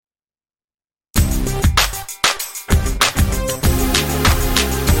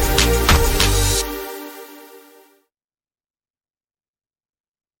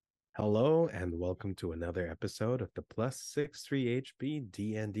Hello and welcome to another episode of the Plus 63 HB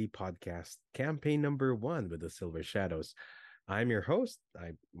D&D podcast, campaign number 1 with the Silver Shadows. I'm your host.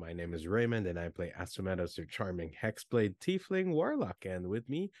 My name is Raymond and I play ASUMEDOS, your charming Hexblade Tiefling Warlock. And with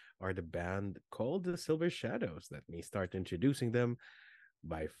me are the band called the Silver Shadows. Let me start introducing them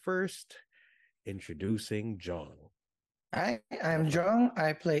by first introducing Jong. Hi, I'm Jong.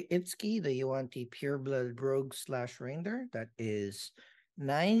 I play ITSZKI, the Yuan-Ti pureblood rogue / reindeer that is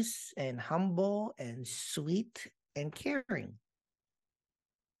nice and humble and sweet and caring.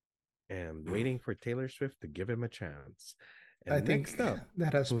 And waiting for Taylor Swift to give him a chance. And I think next up,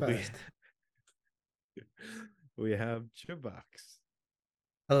 that has passed. we have Chubax.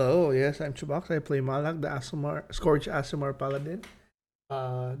 Hello, yes, I'm Chubax. I play MALAK, the Scourge Asumar Paladin.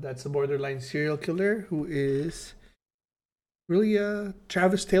 That's a borderline serial killer who is really a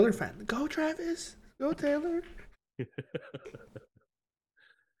Travis Taylor fan. Go Travis! Go Taylor!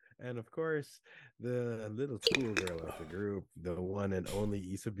 And of course, the little schoolgirl of the group, the one and only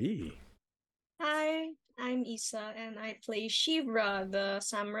Ysa B. Hi, I'm Ysa and I play Sheevra, the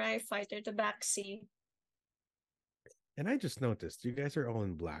samurai fighter tabaxi. And I just noticed you guys are all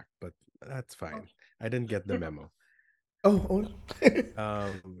in black, but that's fine. I didn't get the memo. Oh.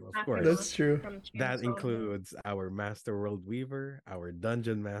 Of course, that's true. That includes our Master World Weaver, our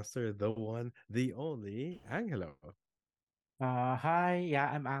Dungeon Master, the one, the only, Angelo. Hi,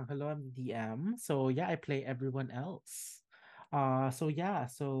 I'm Angelo, I'm the DM. So I play everyone else.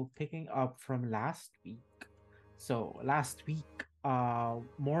 So picking up from last week. So last week,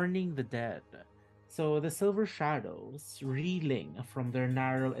 Mourning the Dead. So the Silver Shadows, reeling from their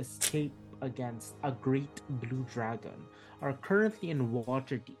narrow escape against a great blue dragon, are currently in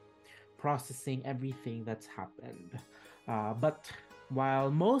Waterdeep, processing everything that's happened. But while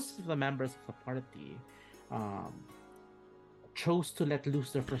most of the members of the party chose to let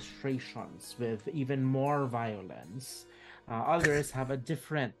loose their frustrations with even more violence, others have a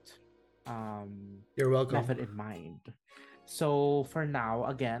different You're welcome. method in mind. So for now,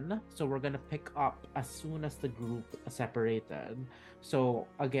 again, we're gonna pick up as soon as the group separated. So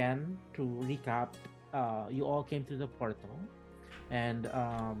again, to recap, you all came through the portal, and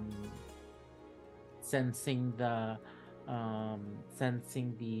sensing the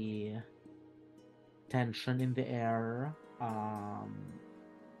tension in the air,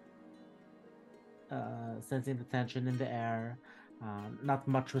 not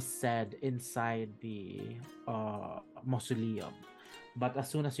much was said inside the mausoleum. But as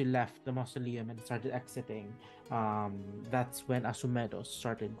soon as you left the mausoleum and started exiting, that's when ASUMEDOS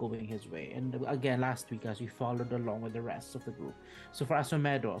started going his way. And again, last week, as we followed along with the rest of the group. So for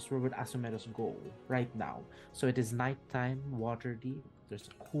ASUMEDOS, where would ASUMEDOS go right now? So it is nighttime, Waterdeep. There's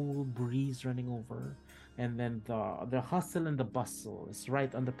a cool breeze running over. And then the hustle and the bustle is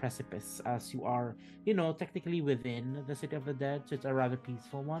right on the precipice, as you are, technically within the City of the Dead. So it's a rather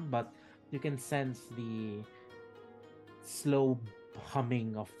peaceful one, but you can sense the slow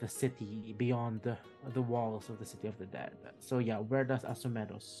humming of the city beyond the walls of the City of the Dead. So where does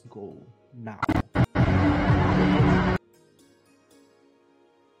ASUMEDOS go now?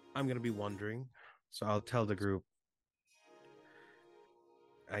 I'm gonna be wondering, so I'll tell the group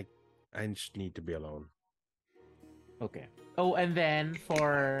I just need to be alone. Okay. Oh, and then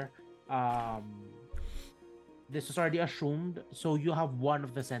for this was already assumed, so you have one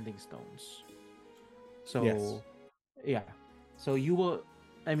of the sending stones. So yes. Yeah. So you will,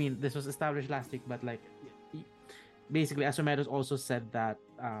 this was established last week, but basically ASUMEDOS also said that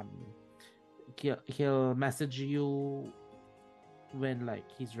he'll message you when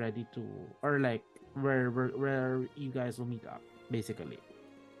he's ready to, or where you guys will meet up, basically.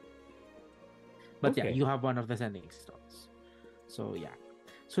 But Okay. you have one of the sending stones. So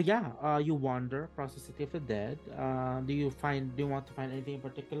you wander across the City of the Dead. Do you want to find anything in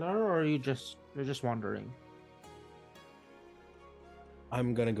particular, or you're just wandering?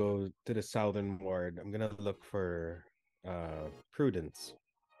 I'm gonna go to the southern ward. I'm gonna look for Prudence.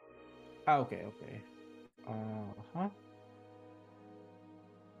 Okay.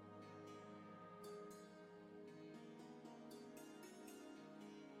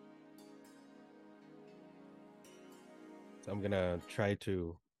 So I'm gonna try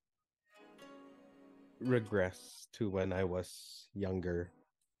to regress to when I was younger,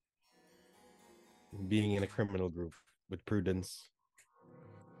 being in a criminal group with Prudence.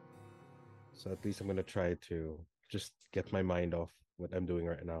 So at least I'm gonna try to just get my mind off what I'm doing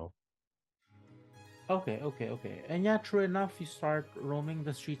right now. Okay. And true enough, you start roaming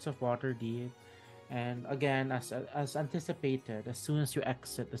the streets of Waterdeep, And again, as anticipated, as soon as you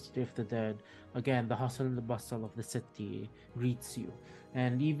exit the City of the Dead, again, the hustle and the bustle of the city greets you.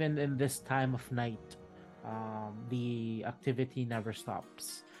 And even in this time of night, the activity never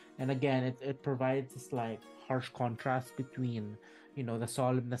stops. And again, it provides this like harsh contrast between, the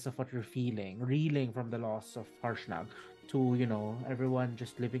solemnness of what you're feeling, reeling from the loss of Harshnag, to, everyone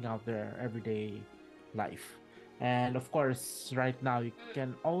just living out their everyday life. And of course, right now you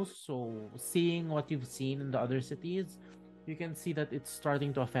can also, seeing what you've seen in the other cities, you can see that it's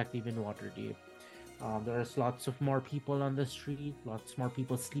starting to affect even Waterdeep. There's lots of more people on the street, lots more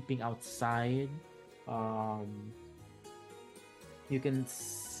people sleeping outside. Um, you can,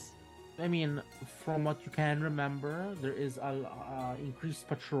 I mean, from what you can remember, there is a increased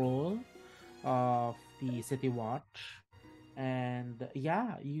patrol of the City Watch. And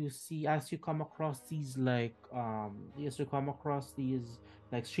yeah, you see, as you come across these like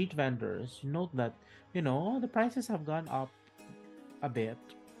street vendors, you note that the prices have gone up a bit.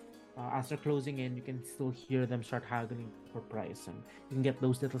 As they're closing in, you can still hear them start haggling for price, and you can get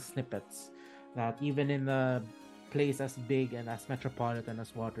those little snippets that even in a place as big and as metropolitan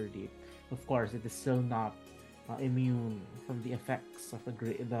as Waterdeep, of course, it is still not immune from the effects of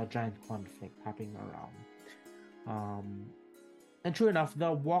the giant conflict happening around. And true enough,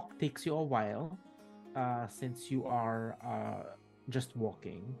 the walk takes you a while, since you are just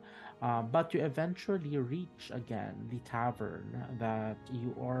walking. But you eventually reach again the tavern that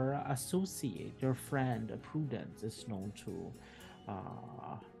your associate, your friend Prudence, is known to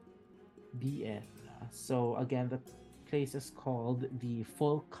be in. So again, the place is called the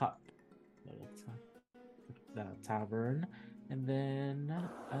Full Cup. It's the tavern. And then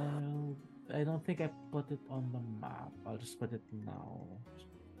I don't think I put it on the map. I'll just put it now.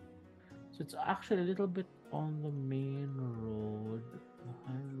 So it's actually a little bit on the main road, the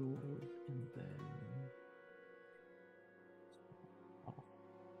high road, and then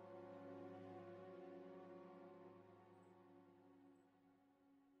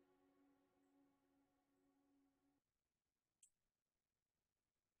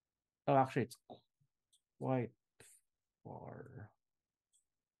actually it's quite far.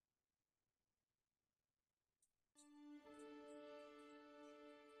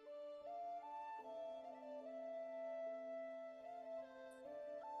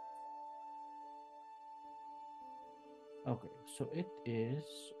 Okay, so it is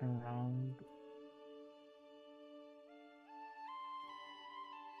around.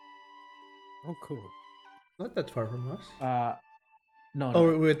 Oh, cool. Not that far from us. No,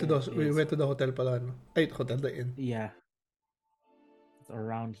 Oh, no. we went to the hotel pala, no? Ay, hotel, the inn. Yeah, it's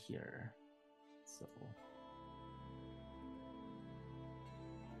around here. So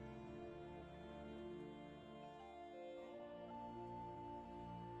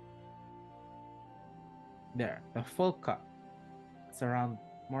there, the Full Cup. It's around,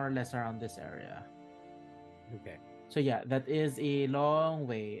 more or less around this area. Okay. So yeah, that is a long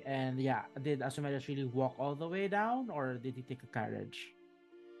way. And yeah, did Asumedas really walk all the way down, or did he take a carriage?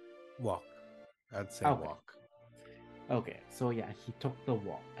 Walk. I'd say Okay. walk. Okay, so yeah, he took the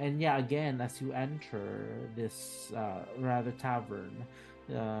walk. And yeah, again, as you enter this rather tavern,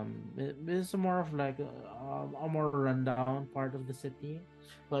 it is more of like a more rundown part of the city.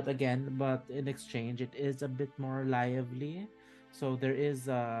 But in exchange, it is a bit more lively. So there is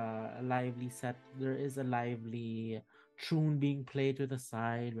a lively tune being played to the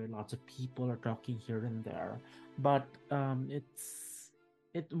side where lots of people are talking here and there. But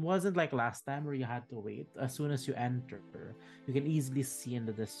it wasn't like last time where you had to wait. As soon as you enter, you can easily see in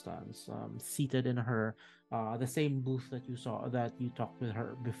the distance, seated in her, the same booth that you talked with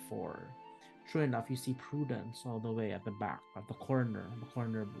her before. True enough, you see Prudence all the way at the back, at the corner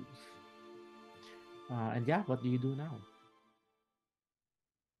booth. And yeah, what do you do now?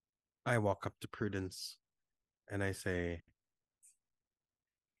 I walk up to Prudence and I say,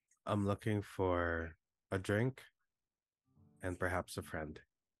 I'm looking for a drink and perhaps a friend.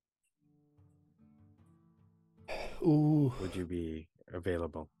 Ooh. Would you be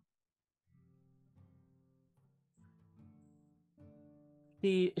available?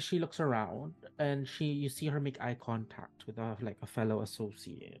 She looks around, and you see her make eye contact with a fellow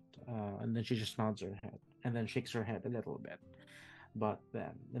associate, and then she just nods her head and then shakes her head a little bit.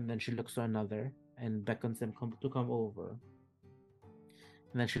 And then she looks to another and beckons them to come over.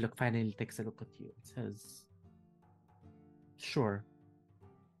 And then she finally takes a look at you and says, "Sure."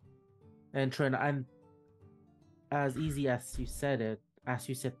 And Trina, I'm as easy as you said it. As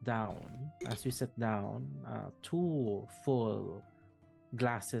you sit down, two full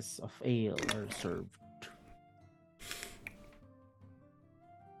glasses of ale are served.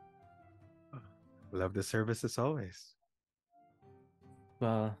 Love the service as always.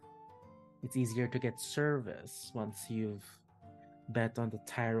 Well, it's easier to get service once you've bet on the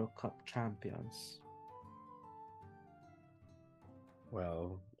Tyro Cup champions.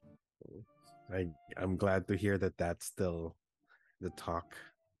 Well, I'm glad to hear that that's still the talk,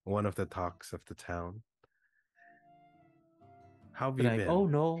 one of the talks of the town. How have But you like, been? oh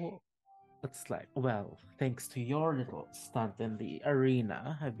no, it's like, well, thanks to your little stunt in the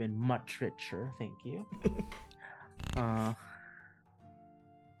arena, I've been much richer, thank you.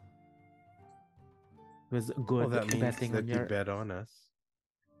 It was good Well, that means betting on that you your, bet on us.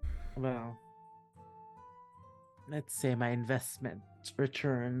 well, let's say my investment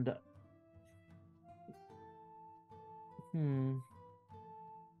returned.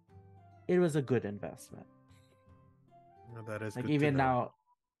 It was a good investment. Well, that is Like good even to know. now,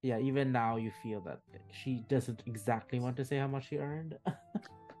 yeah, even now you feel that she doesn't exactly want to say how much she earned.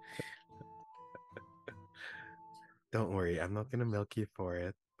 Don't worry, I'm not gonna milk you for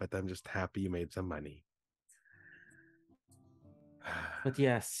it, but I'm just happy you made some money. But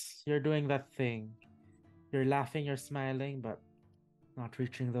yes, you're doing that thing. You're laughing, you're smiling, but not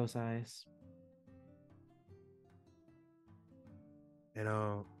reaching those eyes. You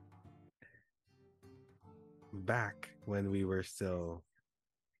know, back when we were still,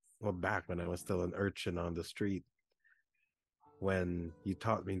 well, back when I was still an urchin on the street, when you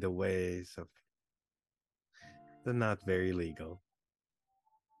taught me the ways of the not very legal,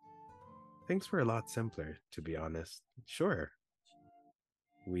 things were a lot simpler, to be honest. Sure,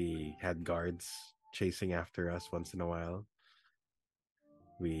 we had guards chasing after us once in a while.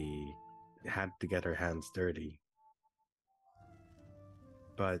 We had to get our hands dirty.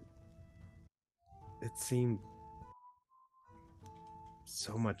 But it seemed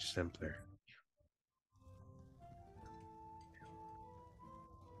so much simpler.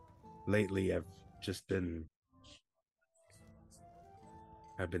 Lately, I've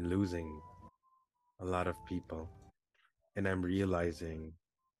been losing a lot of people, and I'm realizing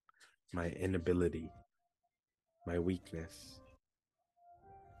my inability, my weakness.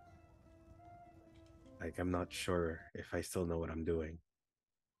 Like, I'm not sure if I still know what I'm doing.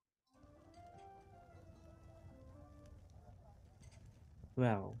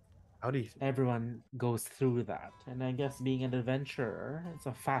 Well, How do you? everyone goes through that. And I guess being an adventurer, it's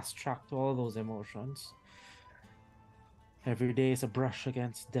a fast track to all those emotions. Every day is a brush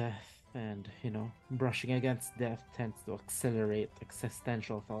against death, and brushing against death tends to accelerate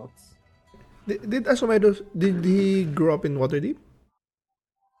existential thoughts. Did Asumedos, did he grow up in Waterdeep?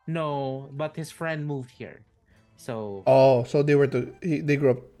 No, but his friend moved here. So Oh, so they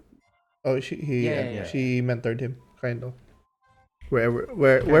grew up. Oh, yeah. she mentored him, kind of. Kind of,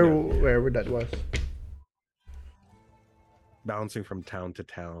 yeah. Wherever that was. Bouncing from town to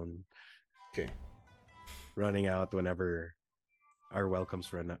town, Okay. running out whenever our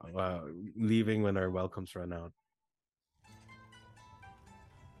welcomes run out, leaving when our welcomes run out.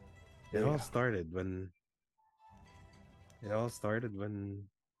 It all started when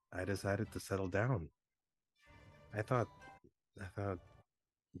I decided to settle down. I thought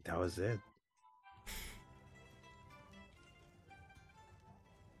that was it.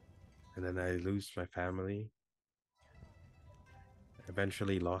 And then I lose my family.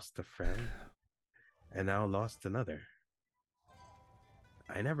 Eventually lost a friend. And now lost another.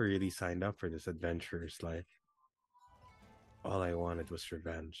 I never really signed up for this adventurer's life. All I wanted was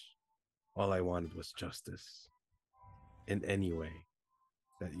revenge. All I wanted was justice. In any way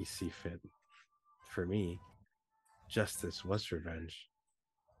that you see fit. For me, justice was revenge.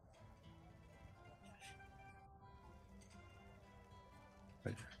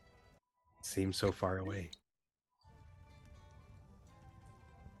 But it seems so far away.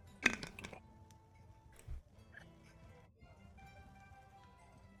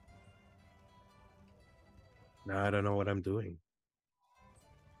 Now I don't know what I'm doing.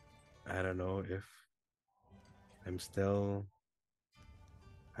 I don't know if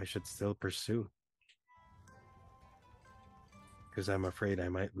I should still pursue. Because I'm afraid I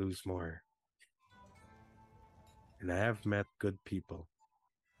might lose more. And I have met good people.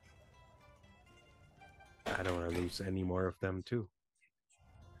 I don't want to lose any more of them too.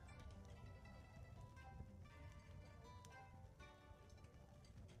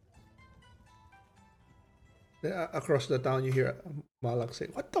 Across the town, you hear Malak say,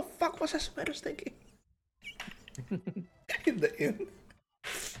 "What the fuck was Asumedos thinking?" In the inn.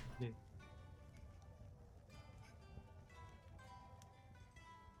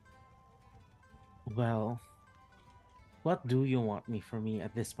 Well, what do you want me from me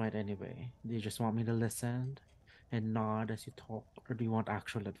at this point anyway? Do you just want me to listen and nod as you talk, or do you want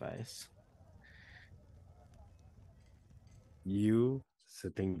actual advice? You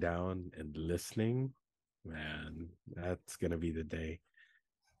sitting down and listening, man, that's gonna be the day.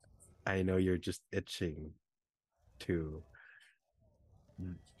 I know you're just itching to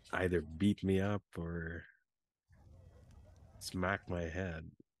either beat me up or smack my head.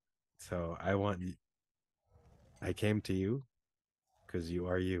 So I came to you because you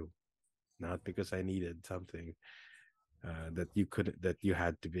are you, not because I needed something that you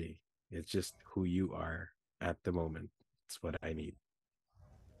had to be. It's just who you are at the moment. It's what I need.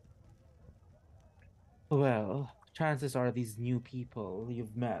 Well, chances are these new people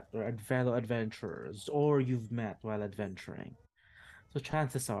you've met are fellow adventurers or you've met while adventuring. So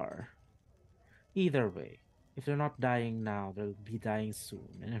chances are, either way, if they're not dying now, they'll be dying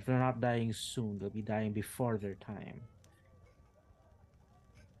soon. And if they're not dying soon, they'll be dying before their time.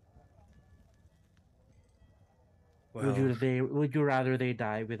 Well, Would you rather they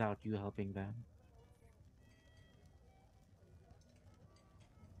die without you helping them?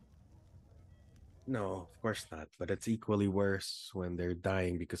 no, of course not. But it's equally worse when they're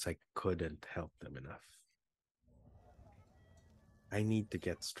dying because I couldn't help them enough. I need to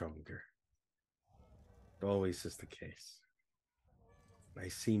get stronger. It always is the case. I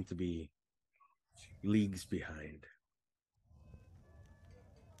seem to be leagues behind.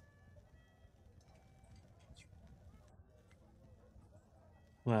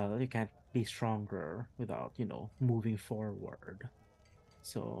 Well, you can't be stronger without, moving forward.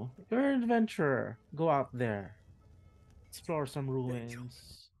 So, you're an adventurer. Go out there, explore some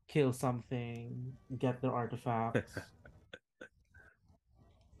ruins, kill something, get the artifacts.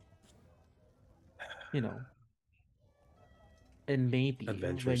 you know, and maybe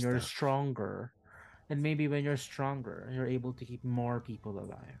Adventure when you're stuff. stronger, you're able to keep more people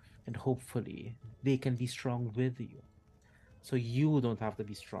alive. And hopefully, they can be strong with you. So you don't have to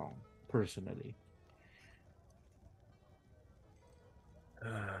be strong personally.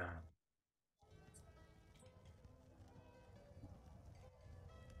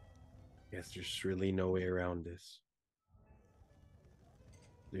 Guess there's really no way around this.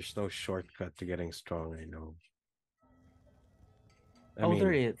 There's no shortcut to getting strong, I know. I Oh,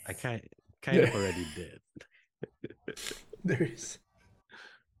 there mean, is. I kind of already did. There is.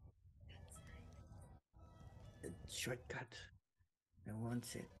 Shortcut. I want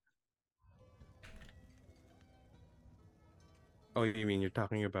it. Oh, you mean you're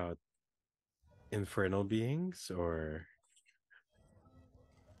talking about infernal beings or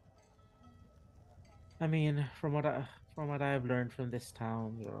I mean, from what I've learned from this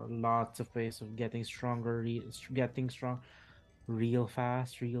town, there are lots of ways of getting stronger, getting strong real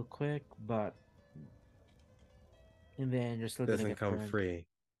fast, real quick, but in the end, you're still gonna doesn't get come burned, free?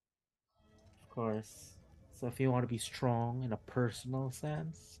 of course. So if you want to be strong in a personal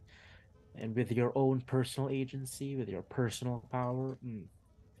sense, and with your own personal agency, with your personal power,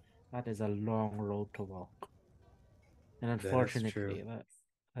 that is a long road to walk. And That is true. unfortunately,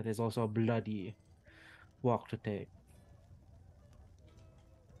 that is also a bloody walk to take.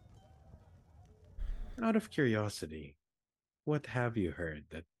 Out of curiosity, what have you heard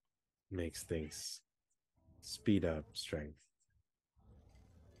that makes things speed up strength?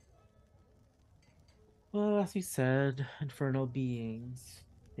 Well, as you said, infernal beings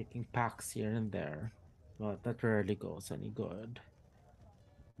taking packs here and there, but that rarely goes any good.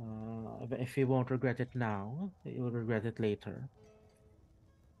 If you won't regret it now, you will regret it later.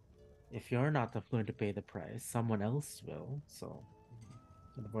 If you're not going to pay the price, someone else will. So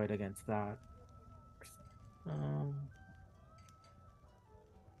avoid against that. Um,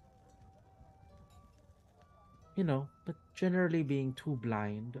 but generally being too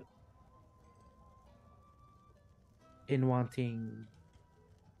blind in wanting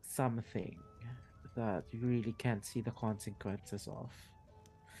something that you really can't see the consequences of.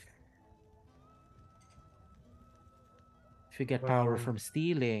 If you get power Well, from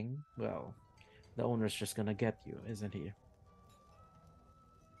stealing, well, the owner's just gonna get you, isn't he?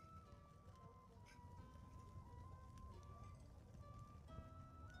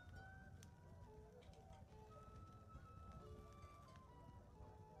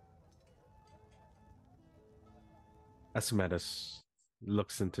 ASUMEDOS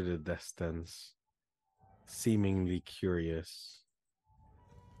looks into the distance, seemingly curious.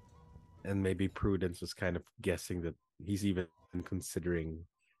 And maybe Prudence was kind of guessing that he's even considering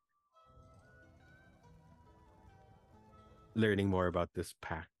learning more about this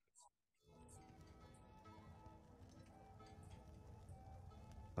pack.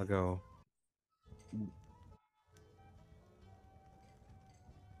 I'll go.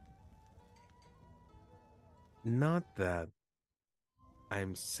 Not that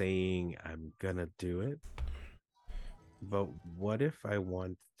I'm saying I'm gonna do it, But what if I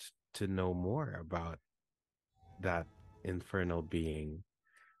want to know more about that infernal being?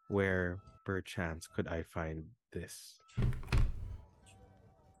 Where perchance could I find this?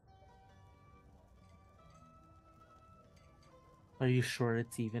 Are you sure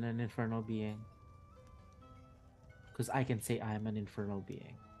it's even an infernal being? Because I can say I'm an infernal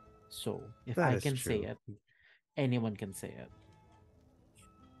being. So if That I is can say true. it, anyone can say it.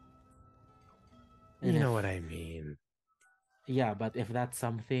 You And know if, what I mean. yeah, but if that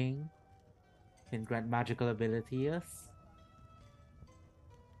something can grant magical abilities,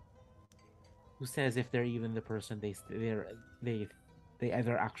 who says if they're even the person they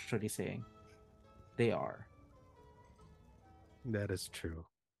either actually saying they are? That is true.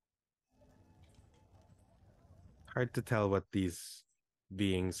 Hard to tell what these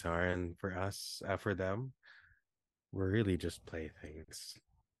beings are, and for us, for them, we're really just playthings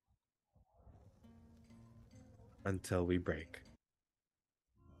until we break.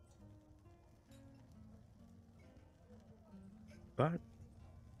 But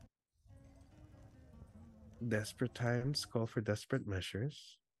desperate times call for desperate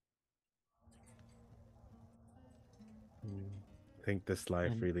measures. I think this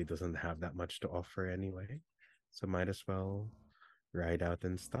life And really doesn't have that much to offer anyway, so might as well ride out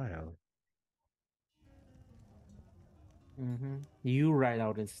in style. you ride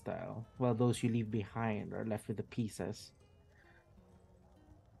out in style, while those you leave behind are left with the pieces.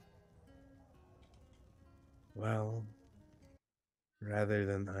 Well, rather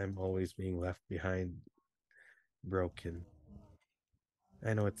than I'm always being left behind broken.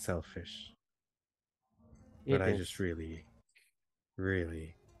 I know it's selfish, but It I just is. really,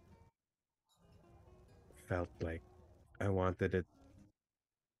 really felt like I wanted it.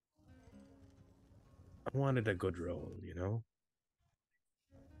 I wanted a good role, you know?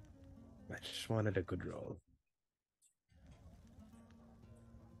 I just wanted a good role.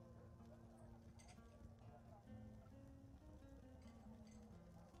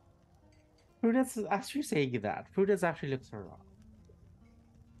 Prudence, as you're saying that, Prudence actually looks around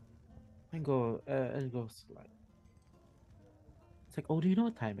and goes like, it's like, oh, do you know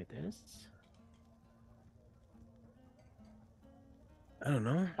what time it is? I don't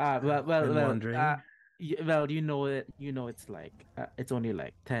know. Well, I've well, been well, wondering. well, you know it. You know it's like it's only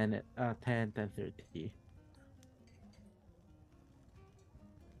like 10:30.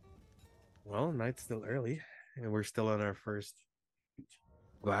 Well, night's still early, and we're still on our first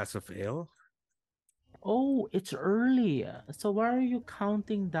glass of ale. Oh, it's early. So why are you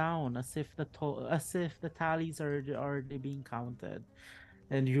counting down as if the tallies are already being counted,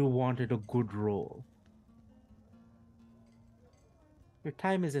 and you wanted a good roll? Your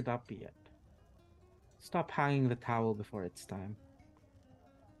time isn't up yet. Stop hanging the towel before it's time.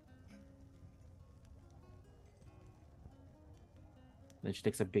 Then she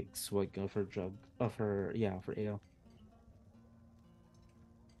takes a big swig of her of her ale.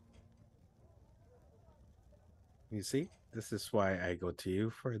 You see, this is why I go to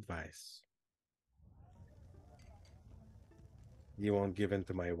you for advice. You won't give in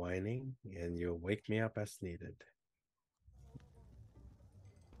to my whining, and you'll wake me up as needed.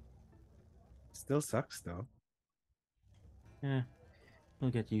 Still sucks though. Yeah,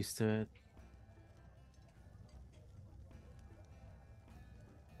 we'll get used to it.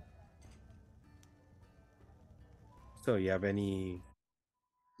 So, you have any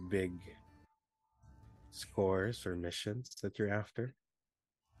big scores or missions that you're after?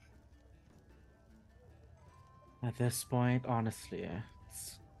 At this point, honestly,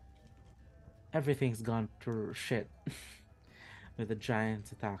 everything's gone to shit with the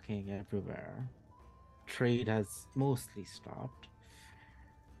giants attacking everywhere. Trade has mostly stopped.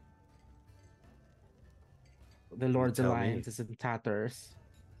 The You Lord's tell Alliance me. is in tatters.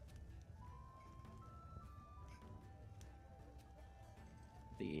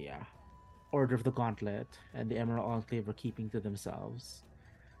 The Order of the Gauntlet and the Emerald Enclave are keeping to themselves.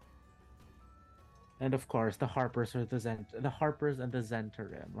 And of course, the Harpers and the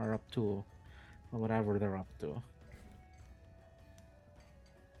Zentarim are up to whatever they're up to.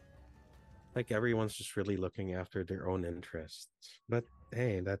 Like everyone's just really looking after their own interests. But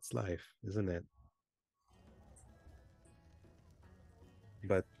hey, that's life, isn't it?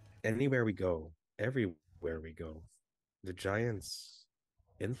 But anywhere we go, everywhere we go, the giants'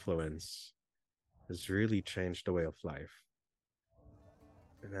 influence has really changed the way of life.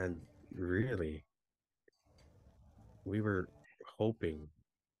 And really, we were hoping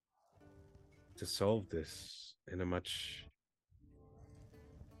to solve this in a much,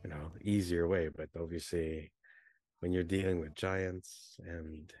 easier way. But obviously, when you're dealing with giants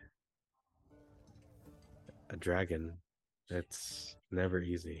and a dragon, It's never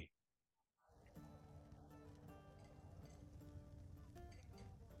easy.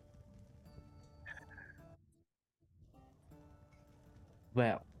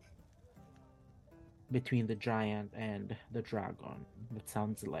 Well, between the giant and the dragon, it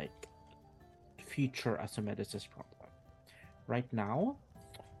sounds like future ASUMEDOS' problem. Right now,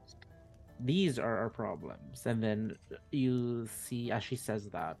 these are our problems. And then you see, as she says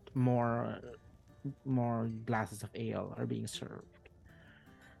that, more glasses of ale are being served.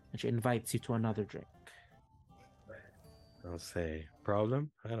 And she invites you to another drink. I'll say,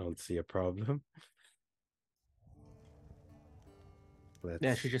 problem? I don't see a problem.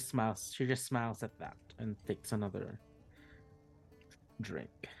 Yeah, she just smiles. She just smiles at that and takes another drink.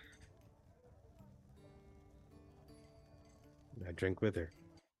 I drink with her.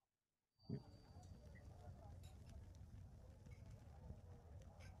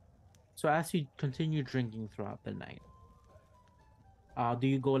 So as you continue drinking throughout the night, do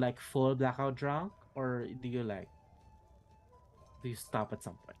you go like full blackout drunk, or do you stop at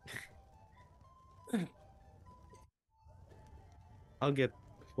some point? I'll get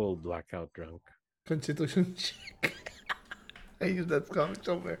full blackout drunk. Constitution check. I use that comic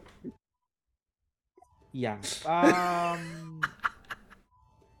somewhere. Yeah.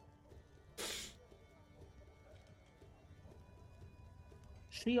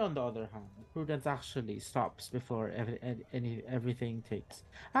 She, on the other hand, Prudence actually stops before everything takes.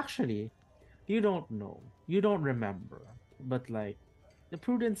 Actually, you don't know. You don't remember. But like, the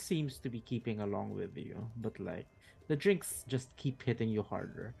Prudence seems to be keeping along with you. But like, the drinks just keep hitting you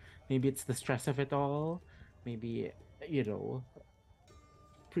harder. Maybe it's the stress of it all. Maybe, you know,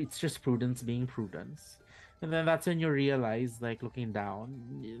 it's just Prudence being Prudence. And then that's when you realize, like, looking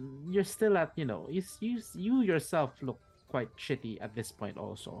down, you're still at, you yourself look quite shitty at this point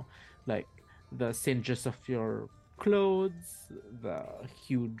also. Like, the singes of your clothes, the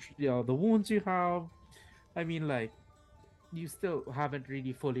huge, the wounds you have. I mean, like, you still haven't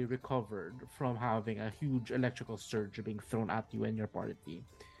really fully recovered from having a huge electrical surge being thrown at you and your party.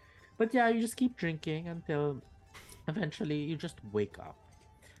 But yeah, you just keep drinking until eventually you just wake up.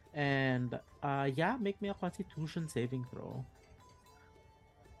 And make me a Constitution saving throw.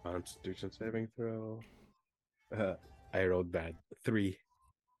 Constitution saving throw. I rolled bad. 3.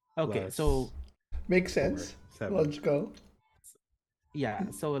 Okay, plus so makes sense. 4, 7. Logical. Yeah,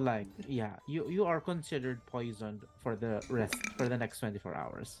 so like you are considered poisoned for the next 24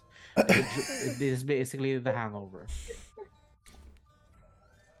 hours. It is basically the hangover.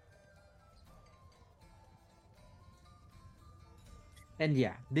 And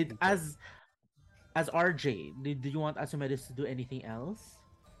yeah, as RJ, did you want ASUMEDOS to do anything else?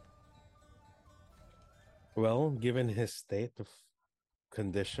 Well, given his state of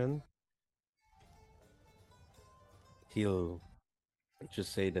condition, he'll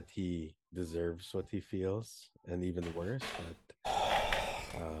just say that he deserves what he feels, and even worse, that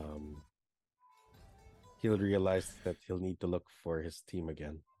he'll realize that he'll need to look for his team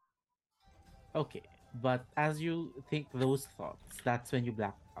again. Okay, but as you think those thoughts, that's when you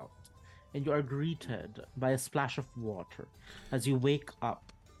black out. And you are greeted by a splash of water as you wake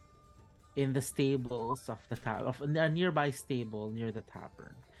up in the stables of a nearby stable near the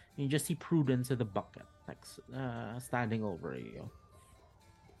tavern. And you just see Prudence with a bucket, like standing over you.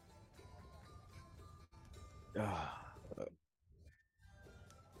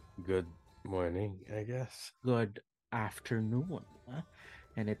 Good morning, I guess. Good afternoon.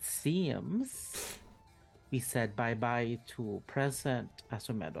 And it seems we said bye-bye to present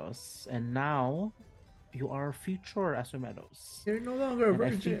ASUMEDOS, and now you are future ASUMEDOS. You're no longer a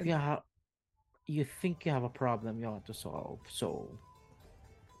virgin. I think you think you have a problem you want to solve, so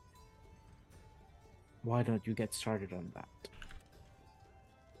why don't you get started on that?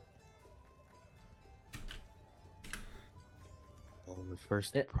 Well, the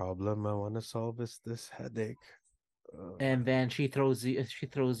first problem I want to solve is this headache. And then she throws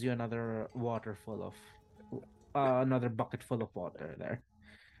you another water full of another bucket full of water there.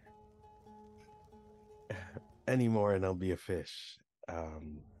 Any more and I'll be a fish.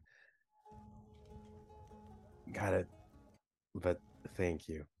 Got it. But thank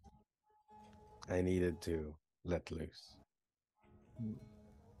you. I needed to let loose.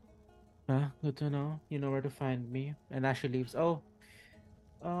 Good to know. You know where to find me. And as she leaves,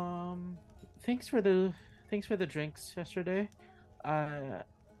 thanks for the drinks yesterday.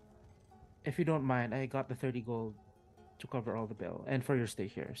 If you don't mind, I got the 30 gold to cover all the bill and for your stay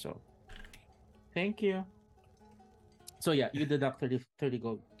here. So, thank you. So yeah, you deduct 30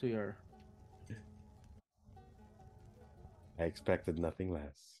 gold to your. I expected nothing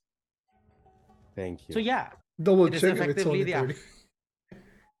less. Thank you. So yeah, Double It is check if it's effectively only the 30.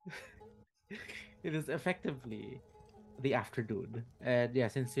 It is effectively the afternoon. And yeah,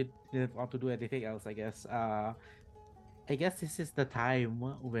 since you didn't want to do anything else, I guess this is the time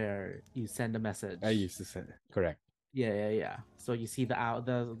where you send a message. I used to say correct. Yeah. So you see the owl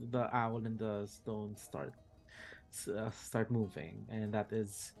and the stone start moving, and that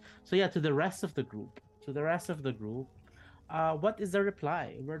is so. Yeah, to the rest of the group. What is the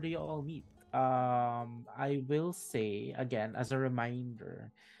reply? Where do you all meet? I will say again as a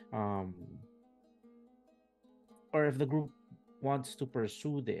reminder, um, or if the group wants to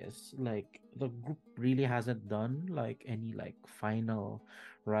pursue this, like the group really hasn't done like any like final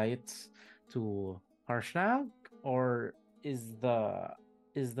rites to Harshnag, or is the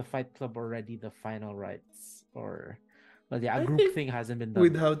Fight Club already the final rites? Or well, yeah, a I group think thing hasn't been done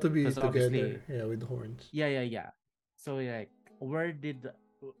we'd yet have to be because together. obviously, Yeah, with horns. yeah. So like, where did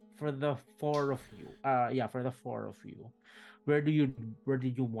for the four of you? For the four of you, where did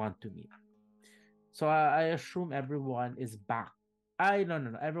you want to meet? So I assume everyone is back. I no.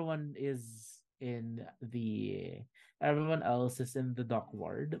 Everyone is in the. Everyone else is in the dock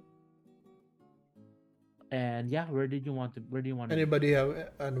ward. And yeah, where do you want to meet? Anybody have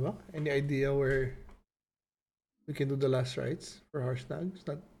any idea where we can do the last rites for Harshnag? It's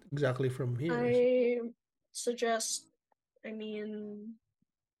not exactly from here. I suggest, I mean,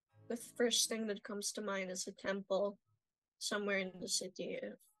 the first thing that comes to mind is a temple somewhere in the city.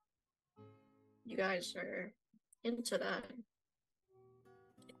 If you guys are into that.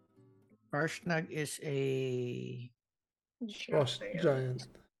 Harshnag is a Frost giant.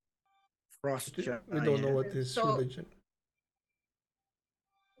 frost giant. We don't know what his So- religion.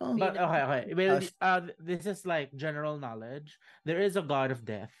 Oh, But okay. Well, Us. this is like general knowledge. There is a god of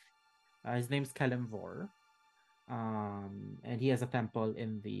death. His name's Kalimvor. And he has a temple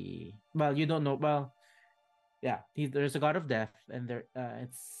in the. Well, you don't know. Well, yeah. There's a god of death, and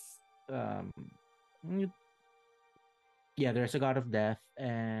mm, yeah, there's a god of death,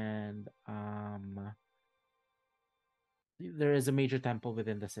 and there is a major temple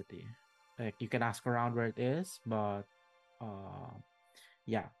within the city. Like you can ask around where it is, but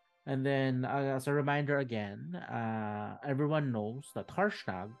yeah. And then as a reminder again, everyone knows that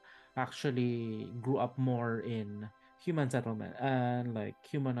Harshnag actually grew up more in human settlement and like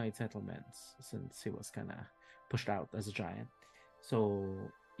humanoid settlements since he was kind of pushed out as a giant. So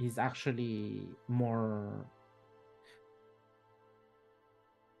he's actually more.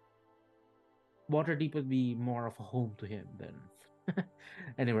 Waterdeep would be more of a home to him than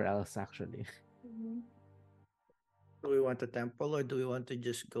anywhere else, actually. Mhm. Do we want a temple or do we want to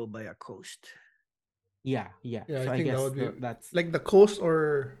just go by a coast? Yeah. Yeah, So I I think that guess would be that's like the coast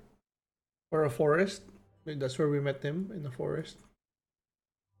or a forest. Maybe that's where we met him, in the forest.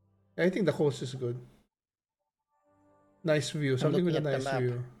 I think the coast is good. Nice view. I'm Something with looking a at the nice map.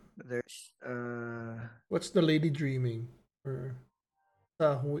 view. There's What's the lady dreaming? Or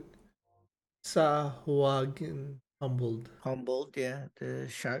Sahuagin humbled. Humboldt, yeah. The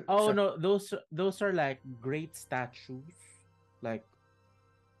shark. oh no, those are like great statues, like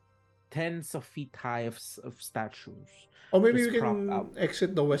tens of feet high of statues. Or maybe Just we propped can up.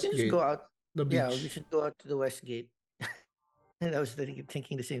 exit the We west can just gate, go out. the beach. Yeah, we should go out to the west gate. And I was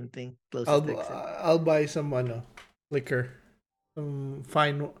thinking the same thing. I'll Closest exit. I'll buy some liquor, some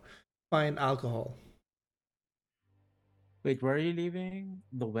fine alcohol. Wait, where are you leaving?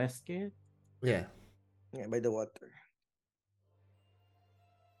 The West Gate? Yeah. Yeah, by the water.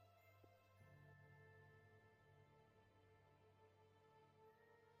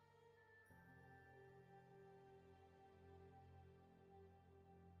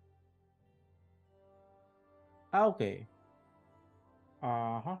 Ah, okay.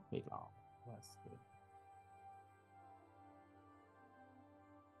 Wait lang. West Gate.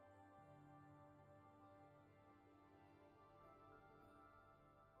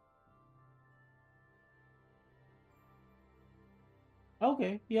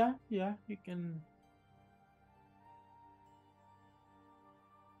 Okay, yeah, you can.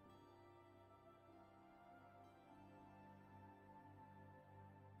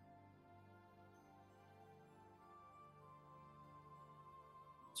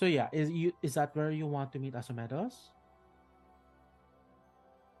 So yeah, is that where you want to meet Asumedos?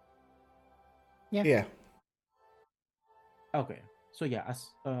 Yeah. Okay. So yeah, as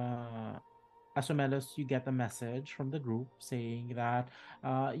Asumedos, you get a message from the group saying that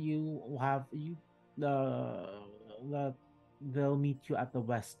you have you that they'll meet you at the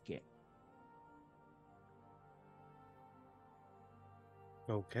West Gate.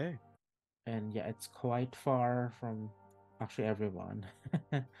 Okay. And yeah, it's quite far from actually everyone.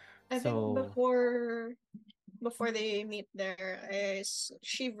 I think So before before they meet there,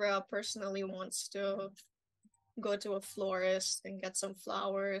 Sheevra personally wants to go to a florist and get some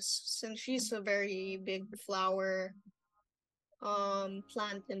flowers, since she's a very big flower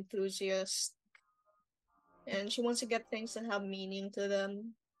plant enthusiast, and she wants to get things that have meaning to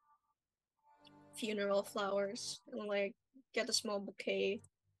them, funeral flowers, and like get a small bouquet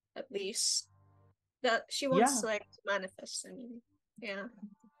at least that she wants Yeah. like to manifest. I mean, yeah.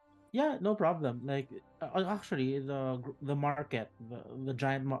 Yeah, no problem. Like actually, the market, the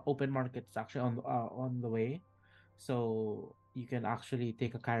giant open market is actually on the way, so you can actually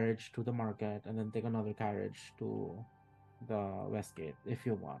take a carriage to the market and then take another carriage to the Westgate if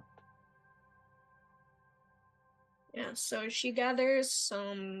you want. Yeah, so she gathers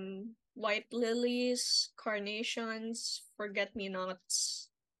some white lilies, carnations, forget-me-nots,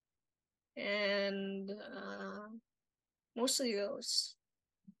 and mostly those.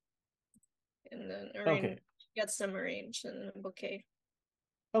 And then Okay. gets them arranged in a bouquet.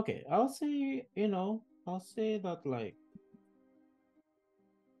 Okay, I'll say that like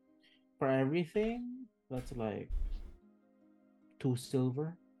for everything, that's like 2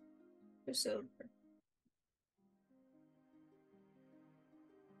 silver. 2 silver.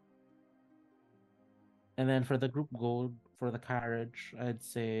 And then for the group gold for the carriage, I'd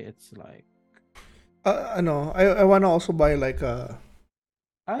say it's like No, I wanna also buy like a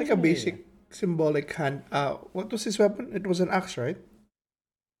yeah, basic symbolic hand. What was his weapon? It was an axe, right?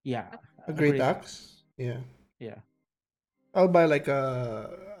 yeah, A a great great axe. axe. Yeah, Yeah. I'll buy like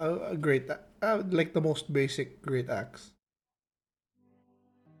a great like the most basic great axe.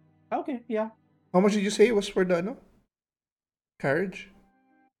 Okay, yeah. How much did you say it was for the no carriage?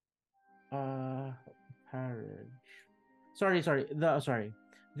 Uh, carriage. Sorry.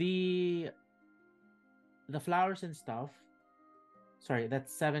 The the flowers and stuff. Sorry,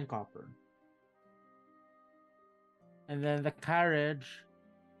 that's 7 copper. And then the carriage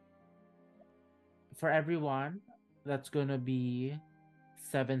for everyone, that's gonna be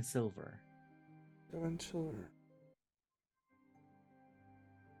 7 silver. 7 silver.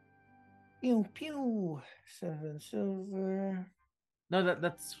 Pew pew. 7 silver. No,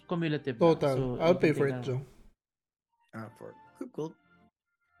 that's cumulative na. Total. So I'll you pay can for take it, that. Joe. For group gold.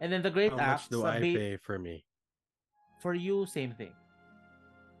 And then the great How much axe, do I pay for me? for you, same thing.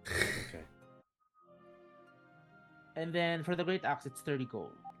 Okay. And then for the great axe, it's 30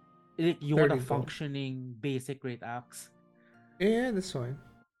 gold. You want 30 a gold. functioning basic great axe? Yeah, that's fine.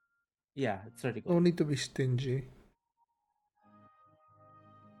 Yeah, it's 30 No gold. need to be stingy.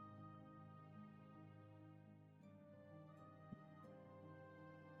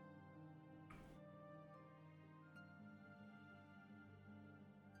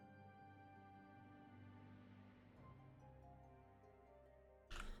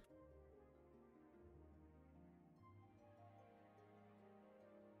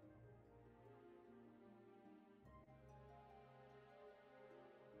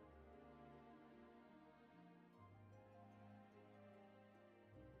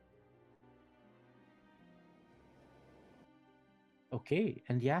 Okay,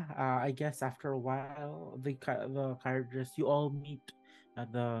 and yeah, I guess after a while, the carriages, you all meet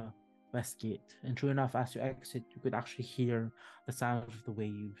at the west gate, and true enough, as you exit, you could actually hear the sound of the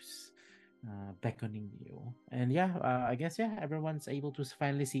waves beckoning you. And yeah, I guess yeah, everyone's able to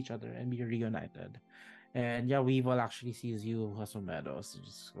finally see each other and be reunited. And yeah, Weevil actually sees you, ASUMEDOS,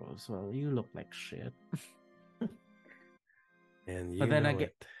 just goes, "Well, you look like shit." And But you then know again,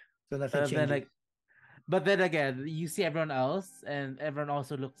 it. So nothing then changes. but then again, you see everyone else, and everyone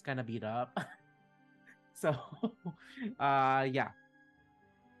also looks kind of beat up. So, yeah. Yeah,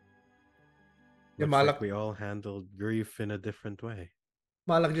 Looks like Malak. we all handled grief in a different way.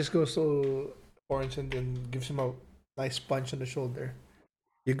 Malak just goes to Orange and then gives him a nice punch on the shoulder.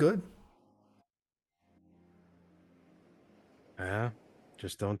 You good?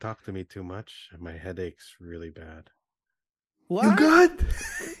 Just don't talk to me too much. My headache's really bad. What? You good?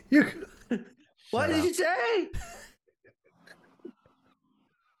 You good? What Shut did up. you say?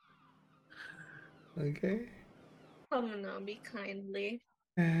 Okay. Come now, be kindly.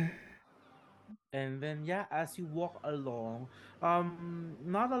 And then yeah, as you walk along,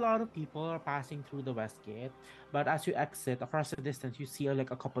 not a lot of people are passing through the west gate, but as you exit across the distance, you see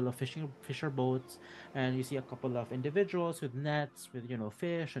like a couple of fisher boats, and you see a couple of individuals with nets with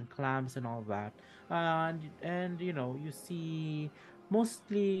fish and clams and all that. And you see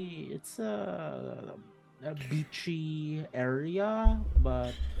mostly it's a beachy area,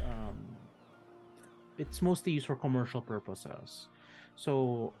 but it's mostly used for commercial purposes.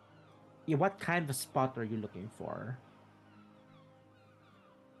 So yeah, what kind of spot are you looking for?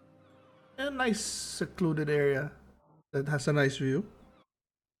 A nice secluded area that has a nice view.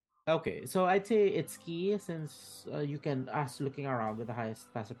 Okay, so I'd say it's key since you can, as looking around with the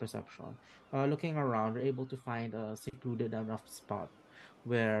highest passive perception, looking around, you're able to find a secluded enough spot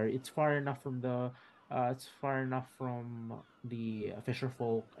where it's far enough from the fisher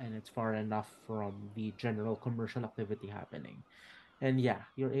folk, and it's far enough from the general commercial activity happening. And yeah,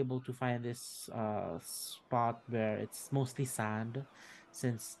 you're able to find this spot where it's mostly sand,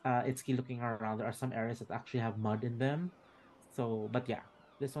 since it's key looking around. There are some areas that actually have mud in them. So, but yeah,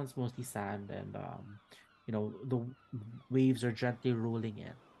 this one's mostly sand, and the waves are gently rolling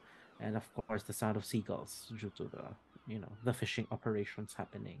in, and of course the sound of seagulls due to the fishing operations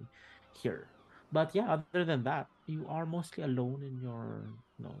happening here. But yeah, other than that, you are mostly alone in your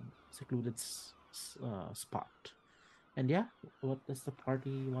secluded spot. And yeah, what does the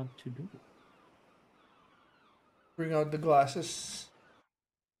party want to do? Bring out the glasses.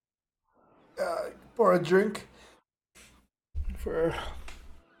 Pour a drink for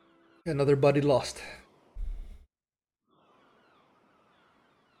another buddy lost.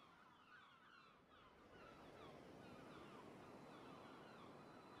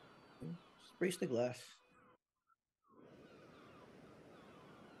 Just raise the glass.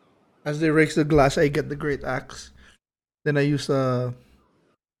 As they raise the glass, I get the great axe. Then I use a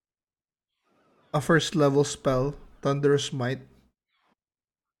first level spell, Thunderous Might,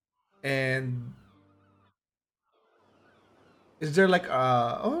 and is there like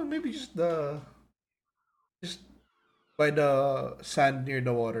maybe just by the sand near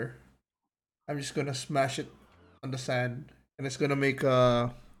the water. I'm just gonna smash it on the sand, and it's gonna make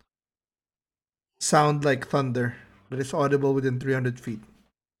a sound like thunder that is audible within 300 feet.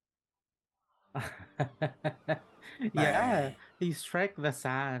 Yeah, Bang. you strike the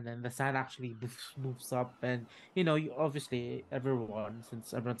sand, and the sand actually moves up, and you obviously everyone,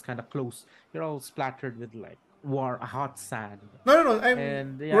 since everyone's kind of close, you're all splattered with like hot sand, No.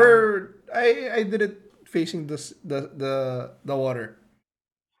 and yeah. I did it facing the water.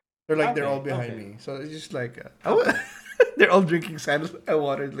 They're all Okay, behind okay, me, so it's just like okay. they're all drinking sand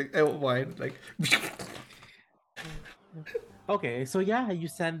water like wine like. Okay, so yeah, you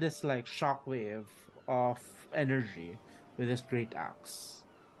send this like shockwave of energy with this great axe.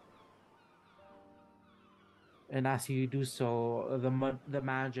 And as you do so, the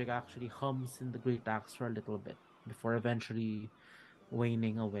magic actually hums in the great axe for a little bit before eventually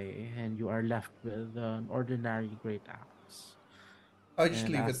waning away, and you are left with an ordinary great axe. I just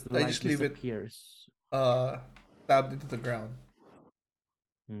And leave it. as the I light just leave it disappears, uh stabbed into the ground.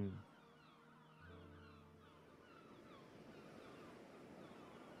 hmm,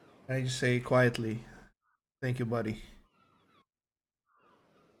 And I just say quietly, "Thank you, buddy.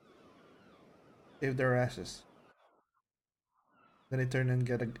 Save their asses." Then I turn and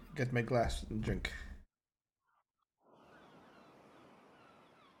get my glass and drink.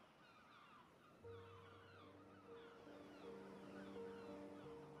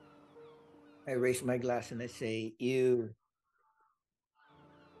 I raise my glass and I say, you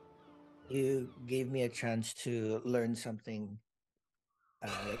gave me a chance to learn something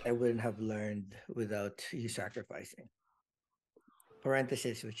that I wouldn't have learned without you sacrificing.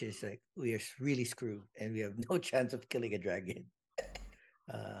 Parenthesis, which is like we are really screwed and we have no chance of killing a dragon.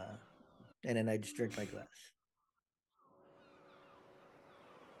 Uh, and then I just drink my glass.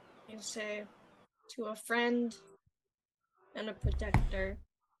 You say to a friend and a protector,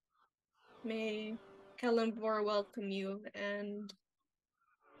 may Kalambor welcome you and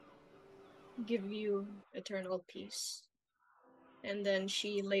give you eternal peace. And then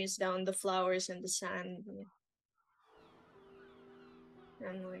she lays down the flowers in the sand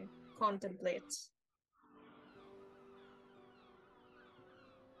and like contemplates.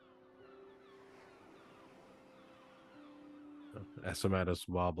 ASUMEDOS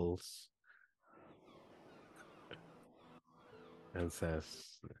wobbles and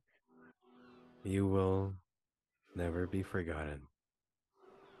says, "You will never be forgotten.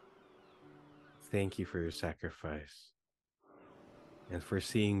 Thank you for your sacrifice and for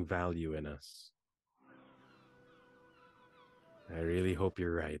seeing value in us. I really hope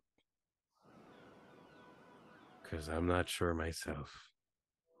you're right, because I'm not sure myself."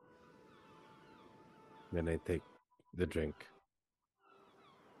 Then I take the drink.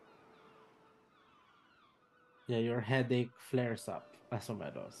 yeah, your headache flares up,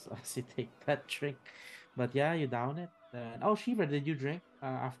 Asomedos, as you take that drink. But yeah, you down it. Then, oh, Shiva, did you drink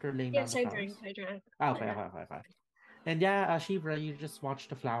after laying down Yes, the I drank. flowers? I drank. Ah, I okay, drank. okay, okay, okay. And yeah, Shivra, you just watch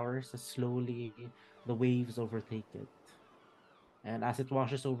the flowers as slowly the waves overtake it. And as it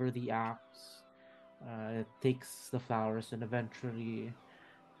washes over the axe, it takes the flowers and eventually,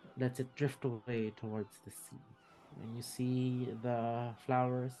 lets it drift away towards the sea. And you see the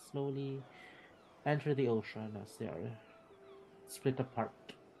flowers slowly enter the ocean as they are split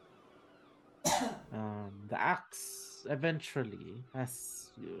apart. The axe eventually, as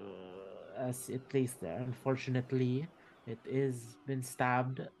it lays there, unfortunately, it is been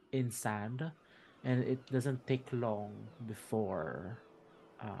stabbed in sand, and it doesn't take long before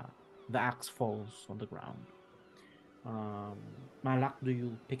the axe falls on the ground. Malak, do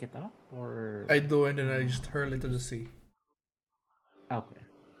you pick it up or? I do, and then I just hurl it to the sea. Okay.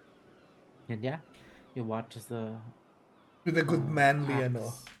 And yeah, you watch as the With a good manly,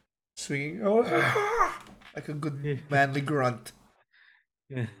 axe. swinging. Oh, like a good manly grunt.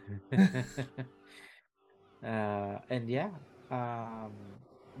 And yeah, um,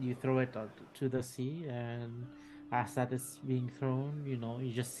 you throw it out to the sea, and as that is being thrown, you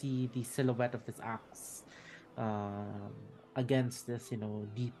just see the silhouette of this axe against this,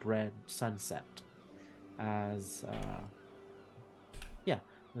 deep red sunset. As yeah,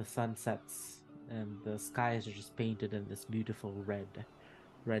 the sun sets and the skies are just painted in this beautiful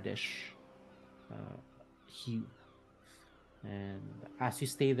reddish hue. And as you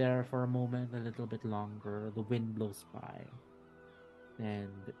stay there for a moment, a little bit longer, the wind blows by.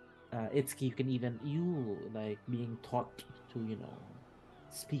 And ITSZKI, you can even, like being taught to,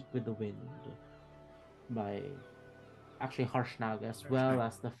 speak with the wind by actually Harshnag as well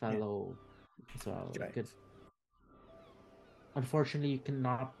as the fellow as well. Right. Could, unfortunately, you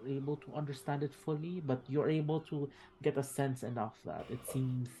cannot able to understand it fully, but you're able to get a sense enough that it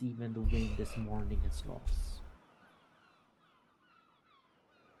seems even the wind is mourning its loss.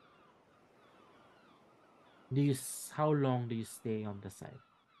 How long do you stay on the site?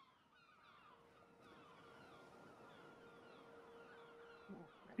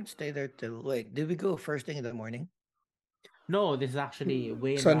 I can stay there till wait. Did we go first thing in the morning? No, this is actually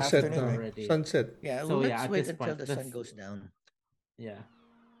way in the Sunset afternoon now. already. Sunset. Yeah, So let's at wait this until point, the sun goes down. Yeah.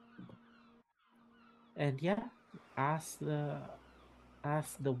 And yeah, as the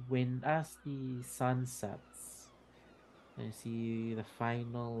sun sets, and you see the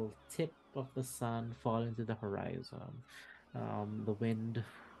final tip of the sun fall into the horizon. The wind,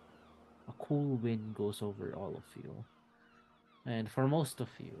 a cool wind goes over all of you. And for most of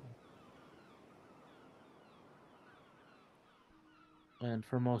you,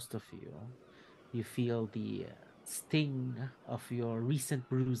 you feel the sting of your recent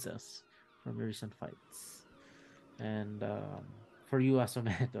bruises from your recent fights. And for you,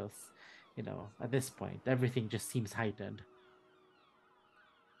 ASUMEDOS, at this point, everything just seems heightened.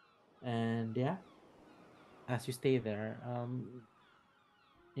 And yeah, as you stay there,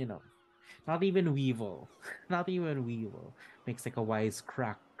 not even Weevil, makes like a wise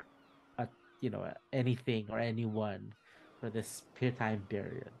crack at anything or anyone for this time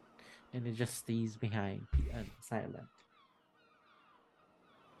period, and it just stays behind and silent.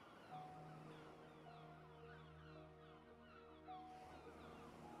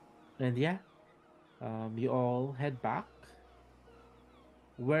 And yeah, you all head back.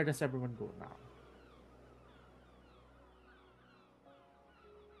 Where does everyone go now?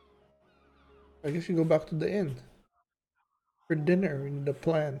 I guess you go back to the inn for dinner in the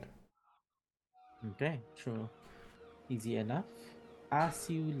plan. Okay, sure. Easy enough. As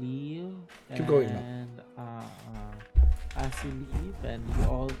you leave, Keep going now. and as you leave, and you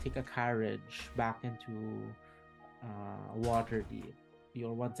all take a carriage back into Waterdeep,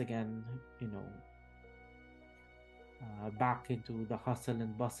 you're once again, back into the hustle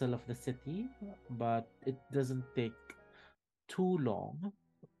and bustle of the city. But it doesn't take too long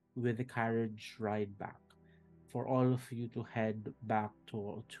with the carriage ride back for all of you to head back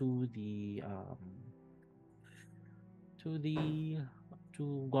to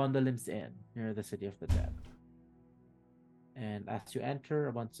Gondolin's Inn near the City of the Dead. And as you enter,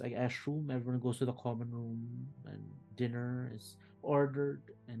 once I assume everyone goes to the common room and dinner is ordered,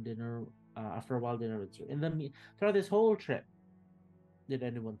 and dinner after a while dinner is throughout this whole trip. Did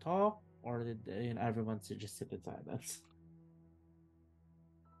anyone talk, or did everyone just sit in silence?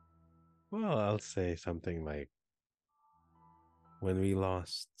 Well, I'll say something like, when we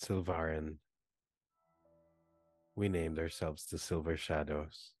lost Silvarin, we named ourselves the Silver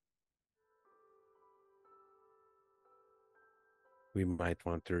Shadows. We might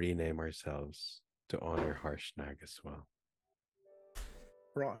want to rename ourselves to honor Harshnag as well.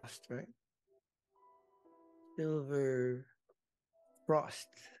 Frost, right? Silver Frost.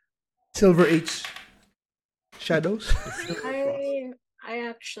 Silver H Shadows. I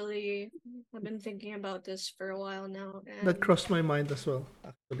actually have been thinking about this for a while now. And That crossed my mind as well,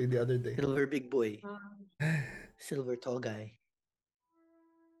 actually, the other day. Silver big boy. um, Silver tall guy.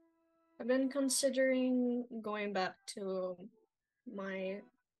 I've been considering going back to my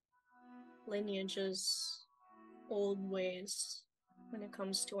lineage's old ways when it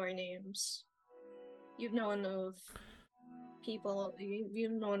comes to our names. You've known of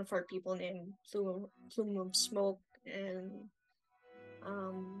you've known of our people named Plume of Smoke and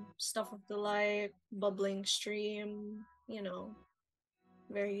stuff of the like, Bubbling Stream,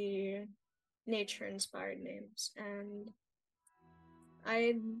 very nature inspired names. And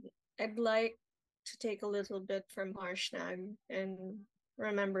I'd like to take a little bit from Harshnag and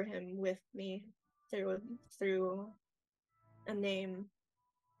remember him with me through a name.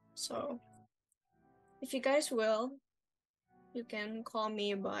 So if you guys will, you can call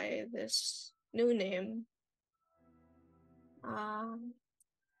me by this new name.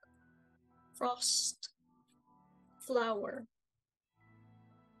 Frost Flower.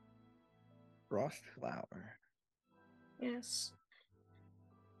 Frost Flower. Yes.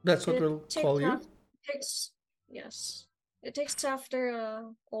 That's what It we'll call you? Yes. It takes after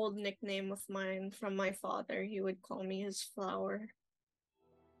a old nickname of mine from my father. He would call me his flower.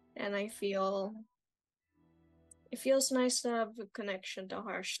 And I feel it feels nice to have a connection to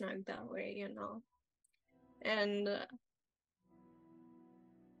Harshnag that way, And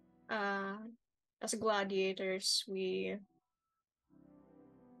as gladiators, we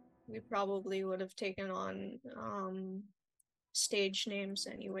probably would have taken on stage names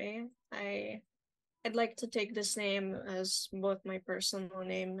anyway. I'd like to take this name as both my personal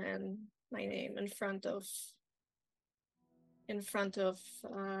name and my name in front of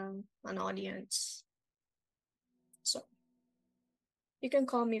an audience. So you can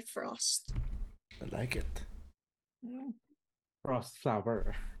call me Frost. I like it. Frost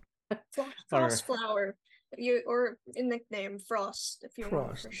Flower. Frost Flower. Or a nickname Frost if you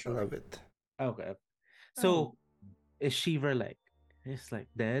want for sure. I love it. Okay. So is Sheevra is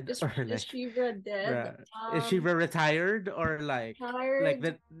dead Is Sheevra dead? Is Sheevra retired or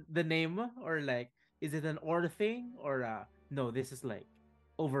retired? the name or is it an or thing or no, this is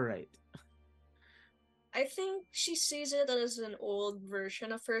overwrite? I think she sees it as an old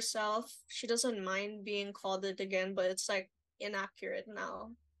version of herself. She doesn't mind being called it again, but it's inaccurate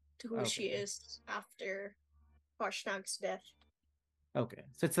now to who she is after Harshnag's death. Okay.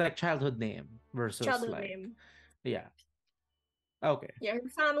 So it's childhood name versus childhood name. Yeah. Okay. Yeah, her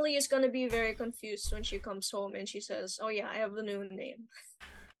family is gonna be very confused when she comes home and she says, "Oh yeah, I have a new name."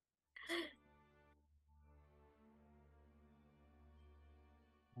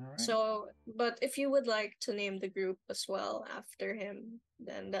 All right. So, but if you would like to name the group as well after him,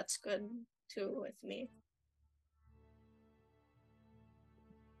 then that's good too with me.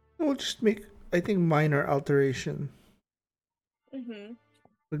 We'll just make, I think, minor alteration.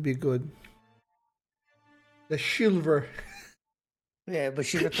 Would be good. The Sheevra. Yeah, but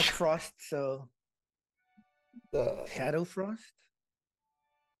she took Frost, so the Shadow Frost.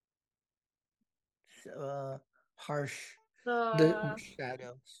 Harsh. The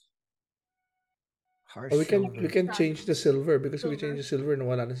shadows. Harsh. We can change the silver because we change the silver and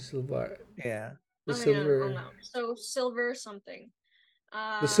wala na silver. Yeah. The silver. No. So silver something.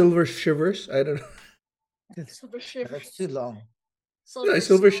 The silver shivers. I don't know. Silver shivers. That's too long.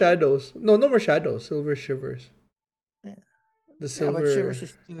 Silver shadows. No more shadows. Silver shivers. Yeah. The silver. But shivers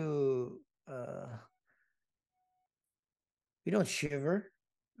is too. We don't shiver.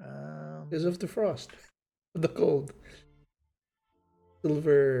 Because of the frost, the cold.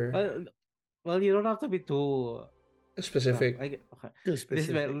 Silver. Well, you don't have to be too specific. Too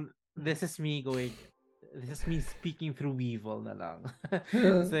specific. This is me going. This is me speaking through Weevil na lang.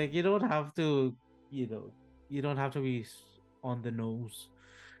 It's you don't have to, you don't have to be on the nose.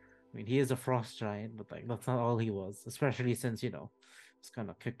 I mean, he is a frost giant, but that's not all he was. Especially since he's kind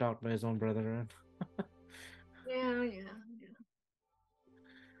of kicked out by his own brethren. Yeah.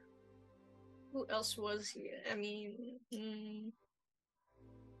 Who else was he? I mean,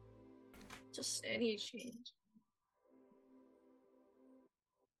 just any change.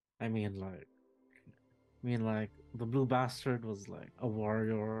 I mean, the Blue Bastard was a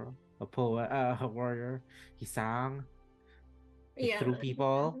warrior, a poet, a warrior. He sang. He threw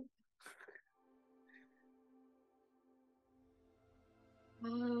people. I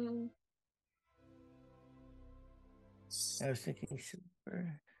was thinking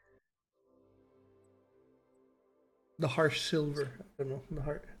silver. The harsh silver. I don't know. The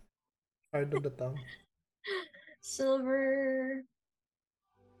hard of the tongue. Silver.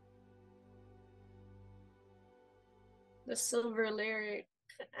 The silver lyric.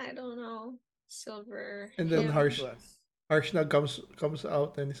 I don't know. Silver. And then harsh now comes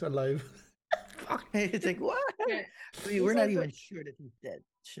out and is alive. It's what? Yeah. We're not even sure that he's dead.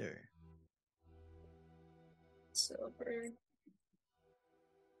 Sure. Silver.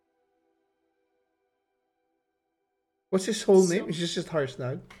 What's his whole name? So- It's just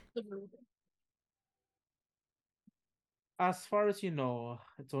Harsnag. As far as you know,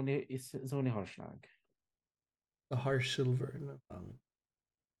 it's only Harshnag. The Harsh Silver. No.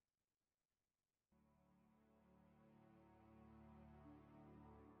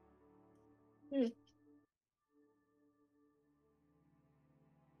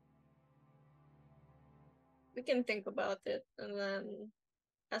 We can think about it, and then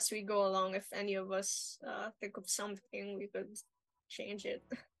as we go along, if any of us think of something, we could change it.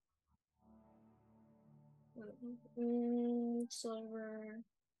 Silver.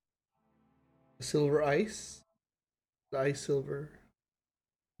 Silver Ice. The Ice Silver.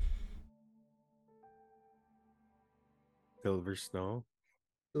 Silver Snow.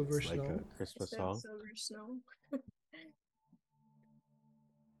 Silver It's like Snow. a Christmas song. Silver Snow.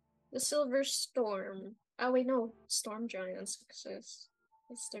 The Silver Storm. Oh wait, no, Storm Giants exists.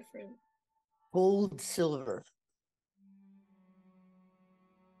 It's different. Gold silver.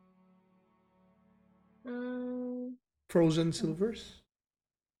 Frozen Silvers.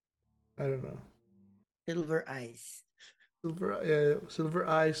 I don't know. Silver ice. Silver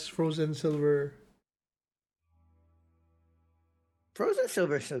Ice. Frozen Silver. Frozen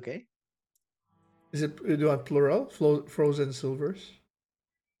silver is okay. Is it? Do you want plural? Frozen Silvers.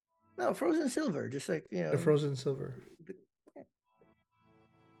 No, frozen silver. Just like, The Frozen Silver.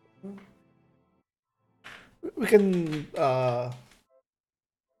 We can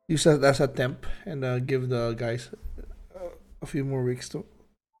use that as a temp and give the guys a few more weeks to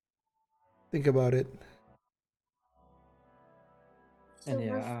think about it. And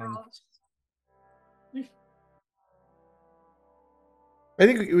Silver yeah, Frost. I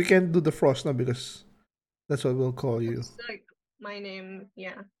think we can do the Frost now because that's what we'll call you. It's like my name.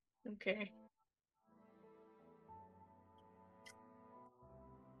 Yeah. Okay.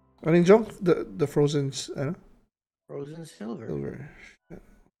 I mean, Jong, the Frozen frozen silver. Silver.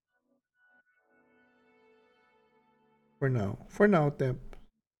 For now, temp.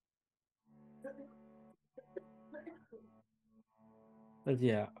 but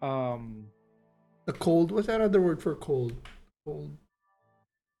yeah, The cold. What's that other word for cold? Cold.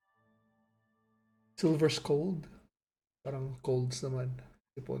 Silver's cold. Parang colds naman.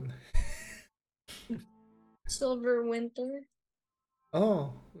 Ipon. Silver Winter.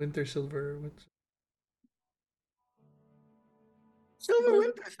 Oh, winter silver. Silver Blue-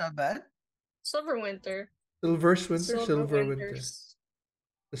 winter's not bad. Silver Winter. Silver's winter. Silver winter. Winters.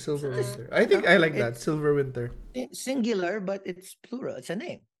 The silver Uh, winter. I think I like that. it's- Silver winter. Singular, but it's plural. It's a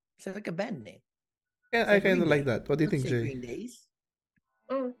name. It's like a band name. Yeah, It's I like kind of Green like Day. that. What do you Don't think, say Jay? Green Days.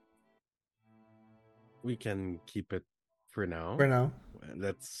 Oh, We can keep it for now. For now.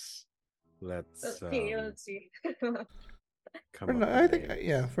 Let's okay, let's see. come For up now, with I think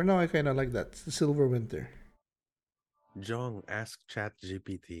names. For now, I kind of like that. It's the silver winter. Jong, ask Chat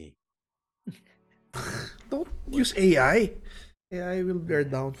GPT. Don't use AI. AI will be our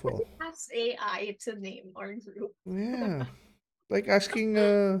downfall. Ask AI to name our group. Yeah, like asking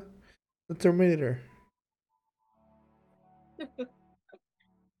the Terminator.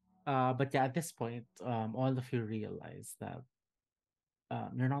 but yeah, at this point, all of you realize that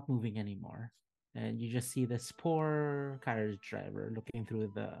you're not moving anymore, and you just see this poor carriage driver looking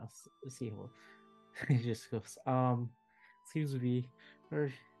through the seahole. He just goes, excuse me,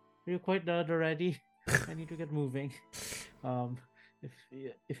 are you quite done already? I need to get moving.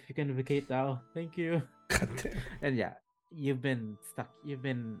 If you can vacate now, thank you. God damn. And yeah, you've been stuck. You've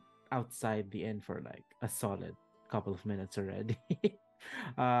been outside the inn for like a solid couple of minutes already.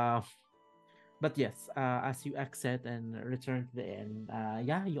 uh, but yes, as you exit and return to the inn,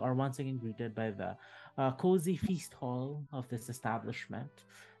 yeah, you are once again greeted by the cozy feast hall of this establishment.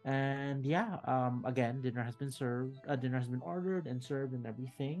 And yeah, again, dinner has been served. Dinner has been ordered and served and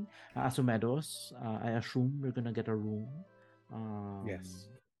everything. ASUMEDOS, I assume you're gonna get a room. Yes.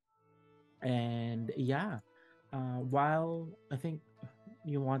 And yeah, while I think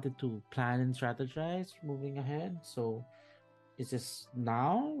you wanted to plan and strategize moving ahead, so is this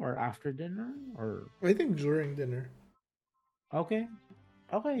now or after dinner or I think during dinner okay?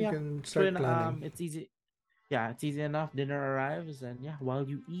 Okay, you yeah. can So start planning. it's easy. Yeah, it's easy enough. Dinner arrives, and yeah, while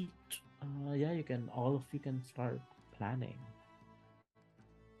you eat, yeah, you can all of you can start planning.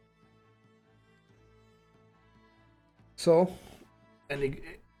 So,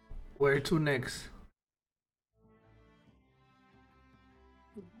 where to next?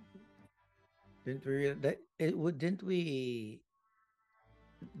 Didn't we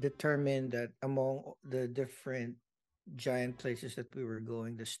determine that among the different giant places that we were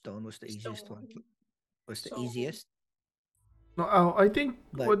going, the stone was the easiest one? Stone. was the So- easiest. No, I think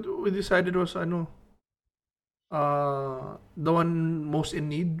But- what we decided was the one most in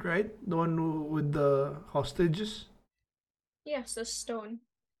need, right? The one with the hostages. Yes, the stone.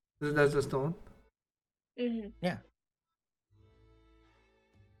 That's the stone. Mm-hmm.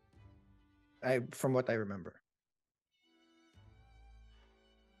 From what I remember.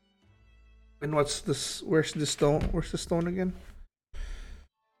 And what's this? Where's the stone? Where's the stone again?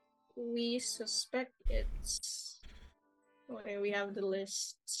 We suspect it's. Okay, we have the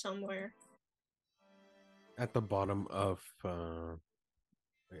list somewhere. At the bottom of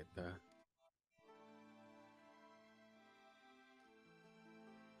wait,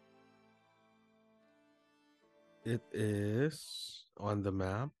 it is on the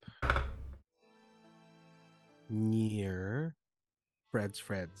map near Fred's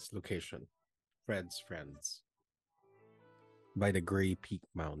location. Fred's friends. By the Gray Peak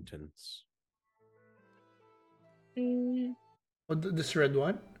Mountains. Mm, Oh, this red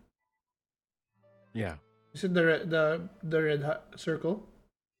one. Yeah. Is it the red circle?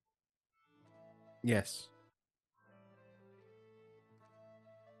 Yes.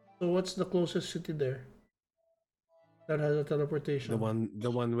 So what's the closest city there that has a teleportation? The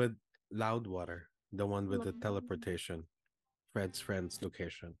one with Loudwater. The one with the teleportation. Fred's friends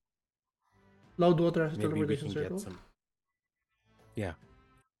location. Loudwater has a Maybe we teleportation can circle. get some. Yeah.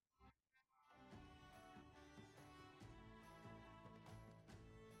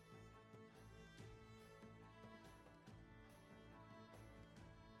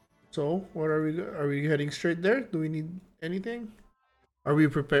 So what are we? Are we heading straight there? Do we need anything? Are we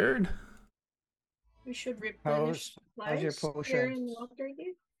prepared? we should replenish how's your supplies here in potions?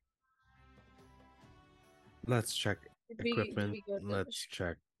 Watergate. Let's check Did we equipment. go to- Let's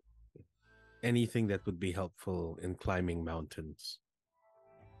check anything that would be helpful in climbing mountains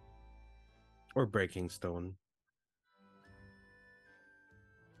or breaking stone.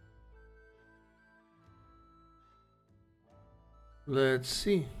 Let's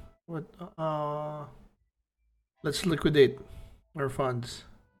see. What? Let's liquidate our funds.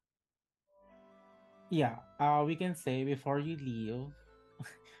 Yeah, we can say before you leave,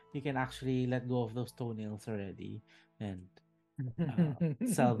 you can actually let go of those toenails already and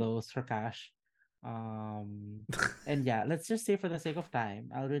sell those for cash. And yeah, let's just say for the sake of time,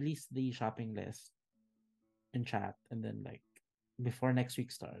 I'll release the shopping list in chat, and then like before next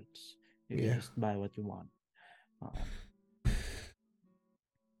week starts, you can Yeah. just buy what you want.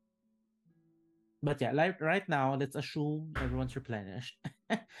 But yeah, like right now, let's assume everyone's replenished.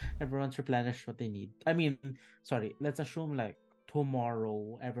 Everyone's replenished what they need. I mean, sorry, let's assume like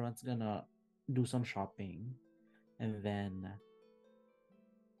tomorrow everyone's gonna do some shopping, and then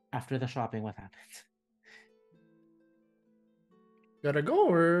after the shopping, what happens? Gotta go.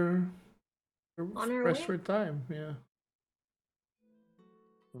 We're On our pressed way. for time. Yeah.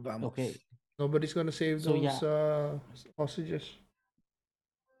 Vamos. Okay. Nobody's gonna save So, those hostages.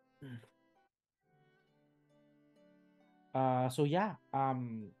 So yeah,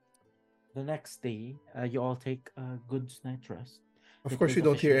 the next day, you all take a good night's rest. Of It course, is we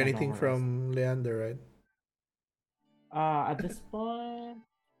don't hear officially a anything long rest. from Leander, right? At this point,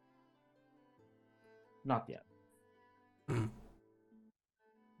 not yet.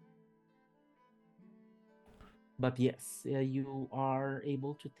 But yes, you are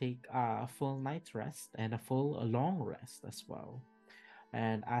able to take a full night's rest and a long rest as well.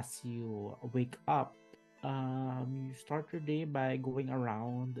 And as you wake up, you start your day by going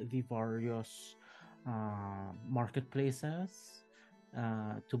around the various marketplaces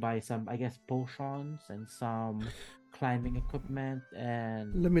to buy some, I guess, potions and some climbing equipment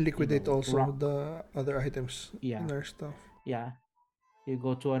and Let me liquidate also rock. the other items Yeah. in our stuff. Yeah, you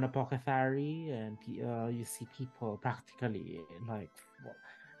go to an apothecary and you see people practically like,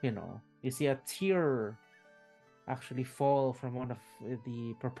 you see a tear actually fall from one of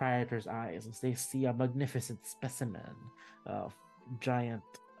the proprietor's eyes as they see a magnificent specimen of giant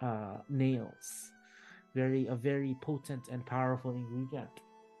nails. A very potent and powerful ingredient.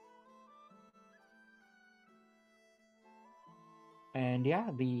 And yeah,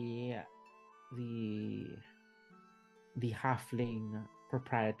 the halfling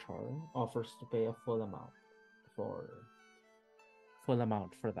proprietor offers to pay a full amount for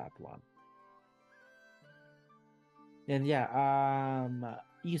that one. And yeah,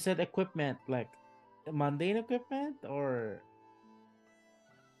 you said equipment, like mundane equipment or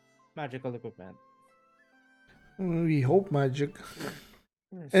magical equipment? We hope magic.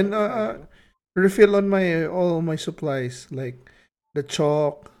 Yes, And magical. refill on all my supplies, like the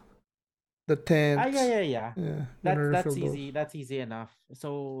chalk, the tent. Yeah. Yeah, That's gonna that's refill those. easy. That's easy enough.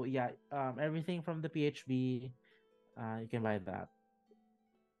 So yeah, everything from the PHB, you can buy that.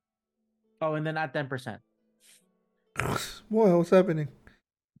 Oh, and then at 10%. Boy, what's happening?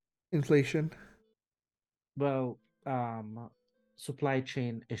 Inflation. Well, supply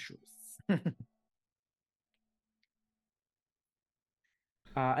chain issues.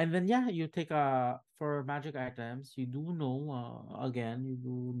 And then yeah, you take for magic items, you do know again, you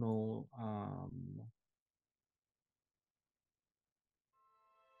do know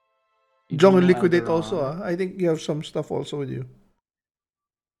you do Jong know liquidate also. Elderon. I think you have some stuff also with you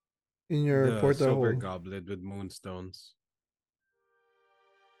in your The portal silver hole. goblet with moonstones.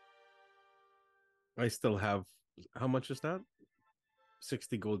 I still have, how much is that?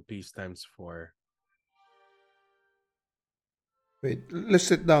 60 gold piece times 4. Wait, let's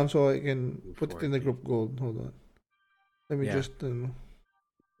sit down so I can put it in the 40. group gold. Hold on. Let me Yeah. just. 1,000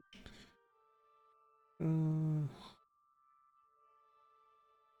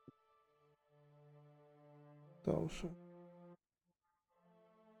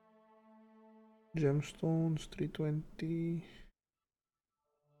 gemstones, 320.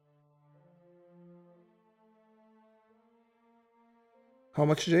 How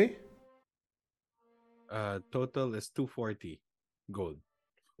much, Jay? Total is 240 gold.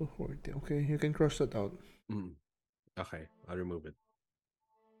 240. Okay, you can cross that out. Okay, I'll remove it.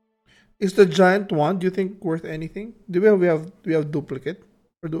 Is the giant wand, do you think, worth anything? Do we have duplicate,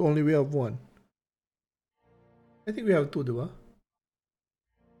 or do only we have one? I think we have two, diba?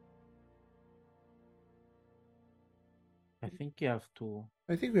 I think you have to.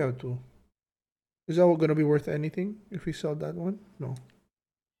 I think we have two. Is that gonna be worth anything if we sell that one? No.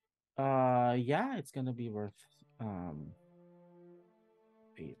 Yeah, it's gonna be worth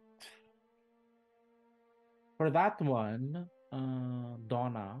wait. For that one,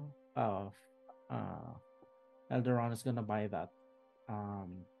 Donna of Elderon is gonna buy that.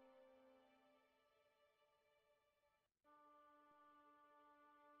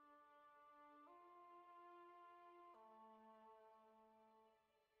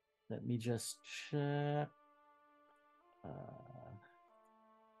 Let me just check.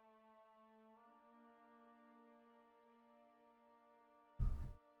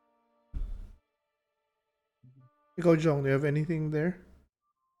 Ikaw, Jong, do you have anything there?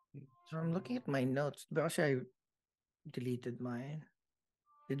 I'm looking at my notes. But actually, I deleted mine.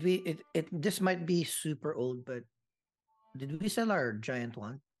 Did we? It. This might be super old, but did we sell our giant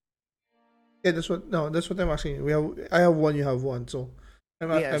one? Yeah, that's what I'm asking. I have one, you have one, so I'm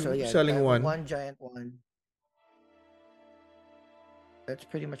I selling have one. one giant one. That's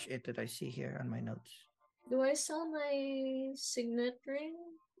pretty much it that I see here on my notes. Do I sell my signet ring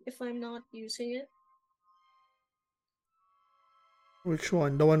if I'm not using it? Which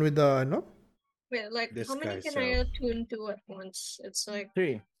one? The one with the no? Wait, like This how many guy can sell. I attune to at once? It's like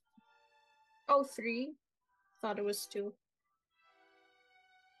 3. 3. Thought it was 2.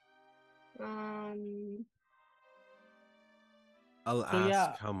 I'll So ask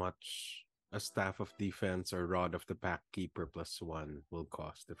yeah, how much a staff of defense or rod of the pack keeper +1 will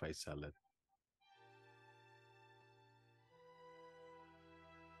cost if I sell it.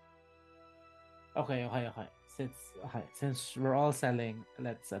 okay. Since we're all selling,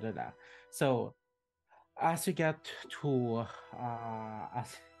 let's So as you get to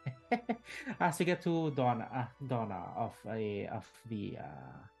as as you get to Donna of the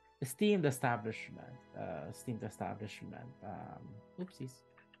esteemed establishment. Oopsies.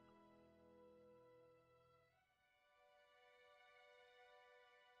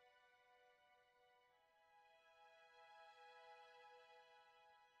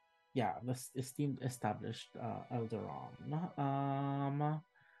 Yeah, this esteemed established Elderon.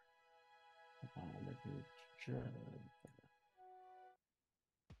 Let me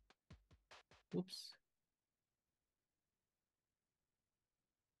oops.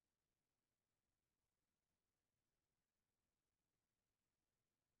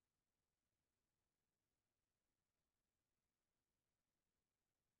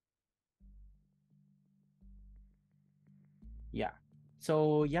 Yeah.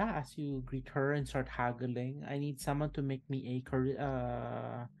 So yeah, as you greet her and start haggling, I need someone to make me a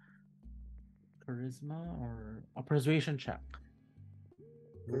charisma or a persuasion check.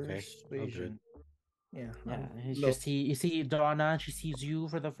 Okay, I'll do it. Persuasion. Yeah. Yeah, it's Low. just you see Donna. She sees you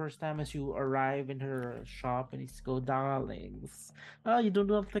for the first time as you arrive in her shop, and it's go, darlings. Oh, you don't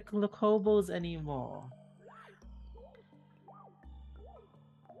have to look hobos anymore.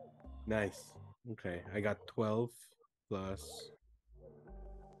 Nice. Okay, I got 12 plus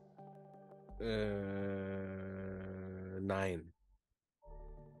 9.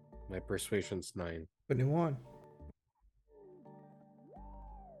 My persuasion's 9. 21.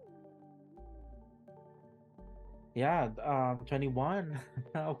 Yeah, 21.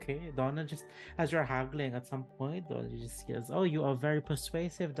 Okay, Donna just, as you're haggling at some point, Donna just says, "Oh, you are very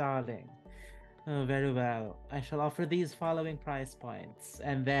persuasive, darling. Oh, very well. I shall offer these following price points."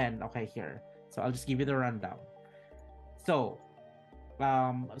 And then, okay, here. So I'll just give you the rundown. So,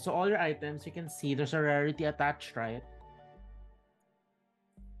 so all your items, you can see there's a rarity attached, right?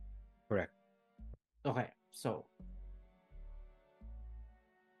 Correct. Okay, so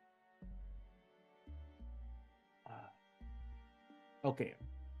okay.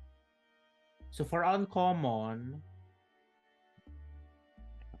 So for uncommon,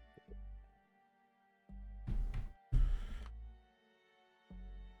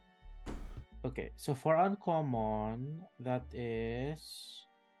 okay, so for uncommon, that is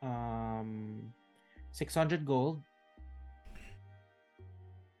 600 gold.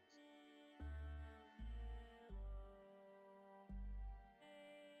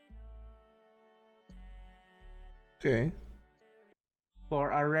 Okay.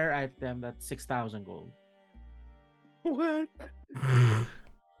 For a rare item, that's 6,000 gold. What?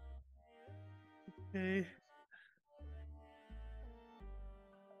 Okay.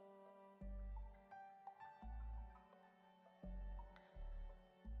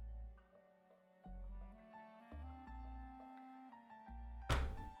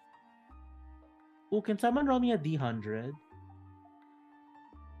 Oh, can someone roll me a D100?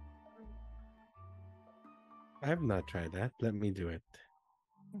 I have not tried that. Let me do it.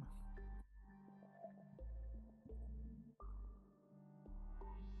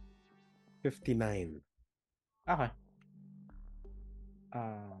 $59. Okay.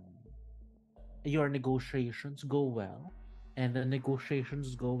 Your negotiations go well, and the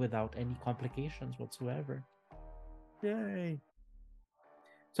negotiations go without any complications whatsoever. Yay.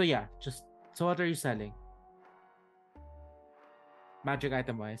 So yeah, so what are you selling? Magic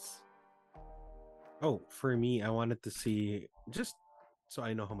item wise. Oh, for me, I wanted to see, just so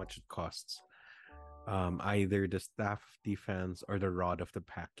I know how much it costs. Either the staff of defense or the rod of the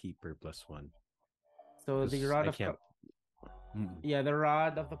pack keeper +1. So the 'Cause rod I of can't. yeah, the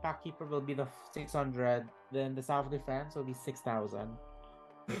rod of the pack keeper will be the 600. Then the self defense will be 6,000.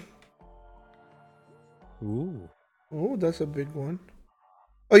 Ooh. Oh, that's a big one.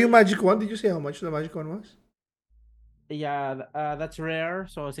 Oh, you magic one? Did you say how much the magic one was? Yeah, that's rare,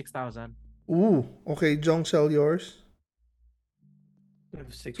 so 6,000. Ooh, okay. Jong, sell yours. We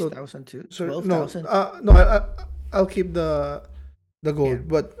have So 6,000 too. So 12,000. no, I'll keep the gold, Yeah.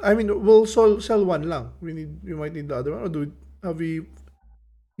 but I mean we'll sell one lang. We might need the other one, or have we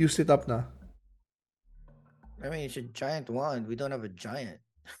used it up now? I mean, it's a giant wand. We don't have a giant.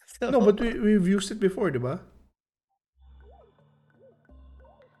 No, but we've used it before, diba?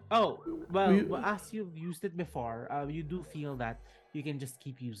 Oh, well, We as you've used it before, you do feel that you can just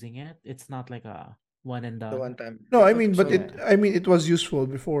keep using it. It's not like a one and The done. one time. no, I Okay, mean, but so it was useful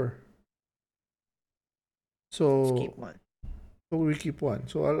before, let's keep so one. we keep one.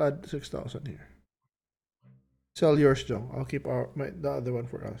 So I'll add 6,000 here. Sell yours, Jong. I'll keep the other one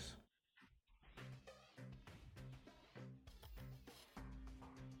for us.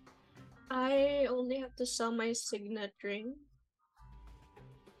 I only have to sell my signet ring,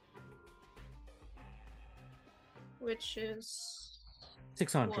 which is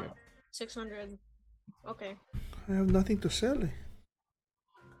 600. what? 600. Okay. I have nothing to sell.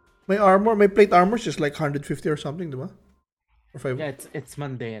 My plate armor is just like 150 or something, diba? Or 5. Yeah, it's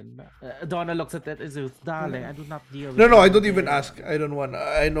mundane. Donna looks at it as if, darling, I do not deal with No, I you don't even mundane." ask. I don't want.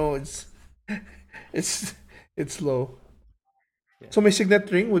 I know it's it's low. Yeah. So my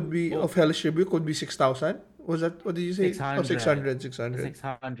signet ring would be of Hellish Rebuke would be 6,000. Was that what did you say? 600. Oh, 600, 600.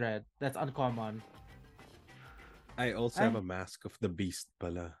 600. That's uncommon. I also have a mask of the beast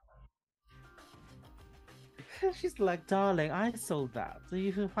pala. She's like, darling, I sold that. So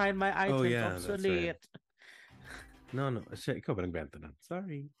you can find my items yeah, that's right. obsolete. No. Siya, ikaw ba nagbenta nun?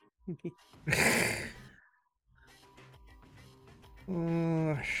 Sorry.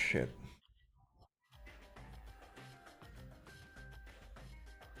 Oh shit.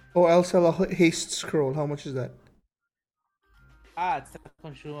 Oh, I'll sell a haste scroll. How much is that? It's a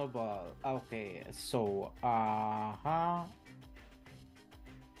consumable. Okay, so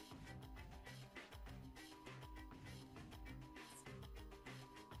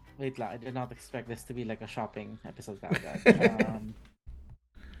wait lang, I did not expect this to be like a shopping episode.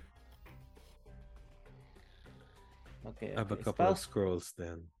 Okay. I have a couple of scrolls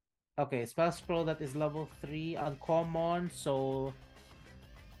then. Okay, spell scroll that is level 3, uncommon, so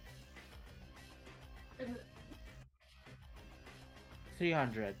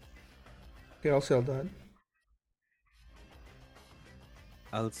 300. Okay, I'll sell that.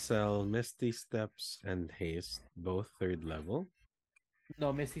 I'll sell Misty Steps and Haste, both 3rd level.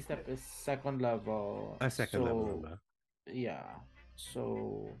 No, Misty Step is 2nd level. A 2nd level ba? Yeah.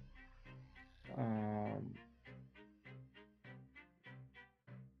 So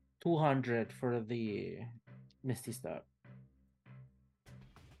 200 for the Misty Step.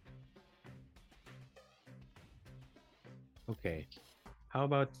 Okay. How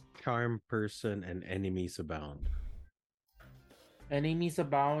about Charm Person and Enemies Abound? Enemies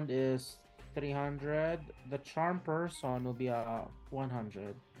Abound is 300. The Charm Person will be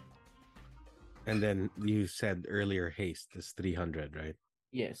 100. And then you said earlier Haste is 300, right?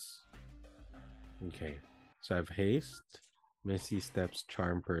 Yes. Okay. So I have Haste, Misty Steps,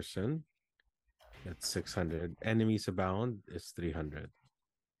 Charm Person. That's 600. Enemies Abound is 300.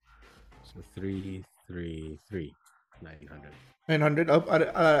 So 333, 900. 900. Up.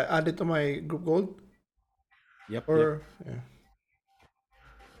 Add it to my group gold. Yep. Or yeah.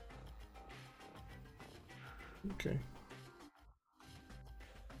 Okay.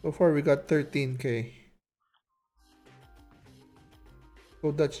 So far we got 13k.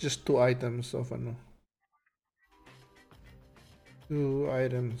 So that's just 2 items of ano. 2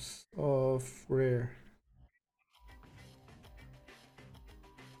 items of rare.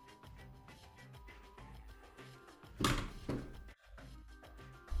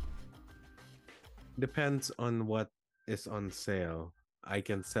 Depends on what is on sale. I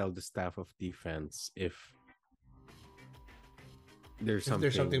can sell the Staff of Defense if there's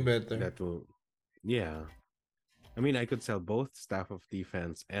something better. that will, yeah. I mean, I could sell both Staff of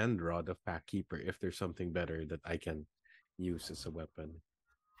Defense and Rod of Packkeeper if there's something better that I can use as a weapon.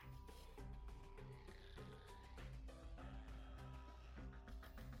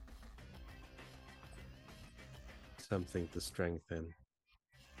 Something to strengthen.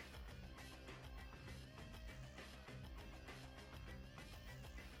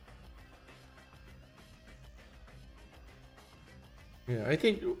 Yeah, I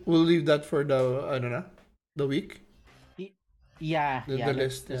think we'll leave that for the I don't know, the week. Yeah, The let's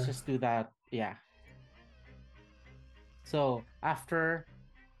list, yeah. just do that. Yeah. So after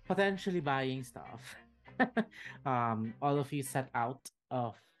potentially buying stuff, all of you set out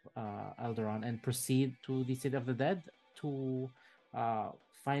of Eldoron and proceed to the City of the Dead to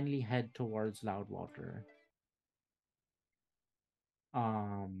finally head towards Loudwater.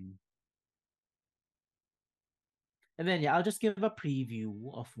 And then yeah, I'll just give a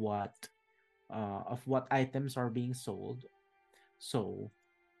preview of what items are being sold. So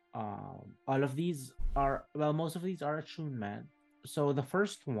all of these are, well, most of these are attunement. So the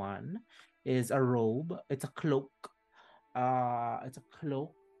first one is a robe. It's a cloak. It's a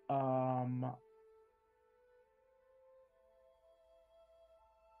cloak.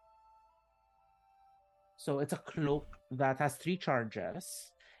 So it's a cloak that has 3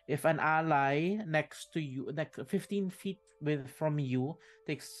 charges. If an ally next to you, like 15 feet from you,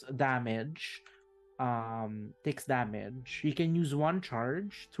 takes damage, you can use 1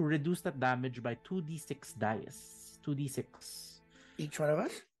 charge to reduce that damage by 2d6 dice. 2d6. Each one of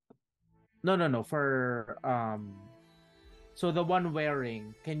us? No. For so the one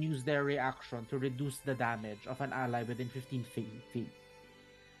wearing can use their reaction to reduce the damage of an ally within 15 feet.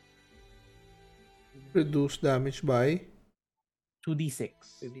 Reduce damage by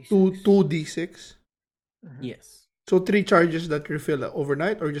 2d6. 2d6. Mhm. Yes. So 3 charges that refill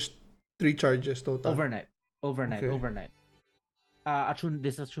overnight, or just 3 charges total? Overnight. Okay.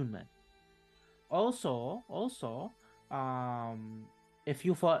 This attunement. Also, if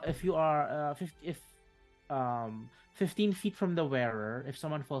you are 15 feet from the wearer, if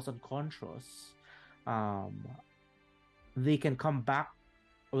someone falls unconscious, they can come back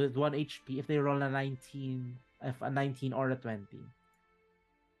with 1 HP if they roll a 19, if a 19 or a 20.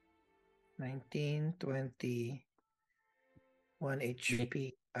 19, 20, 1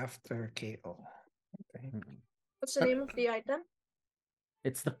 HP after KO. Okay. What's the name of the item?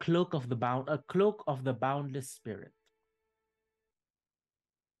 It's the cloak of the boundless spirit.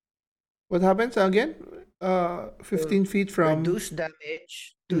 What happens again? 15 feet from Reduce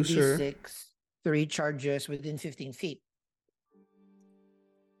damage, user. 2d6, 3 charges within 15 feet.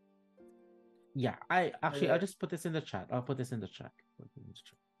 Yeah, I'll just put this in the chat. I'll put this in the chat.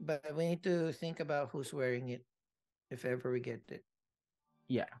 But we need to think about who's wearing it if ever we get it.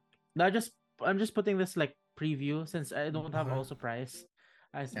 Yeah. No, I'm just putting this like preview since I don't have also price.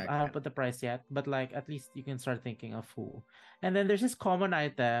 I haven't put the price yet, but like at least you can start thinking of who. And then there's this common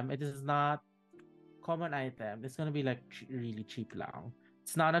item. It is not common item. It's gonna be like really cheap lang.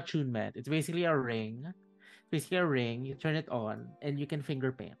 It's not attunement. It's basically a ring. You turn it on and you can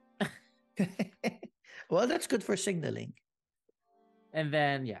finger paint. Well, that's good for signaling. And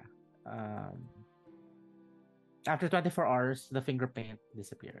then after 24 hours, the finger paint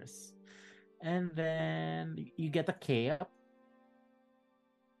disappears. And then you get a cape.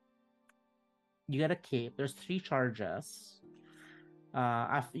 There's 3 charges.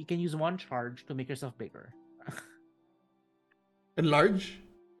 You can use 1 charge to make yourself bigger. Enlarge?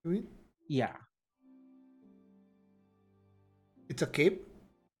 You mean? Yeah. It's a cape?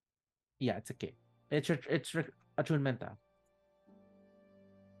 Yeah, it's a cape. It's attunement.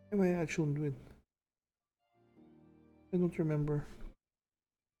 Am I attuned with? I don't remember.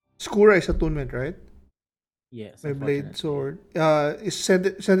 Skura is attunement, right? Yes. My blade Unfortunately. sword. Is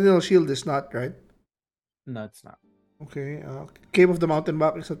Sentinel Shield is not, right? No, it's not. Okay. Cave of the Mountain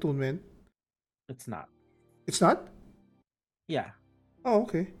Back is attunement. It's not. It's not? Yeah. Oh,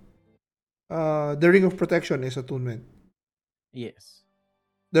 okay. The Ring of Protection is attunement. Yes.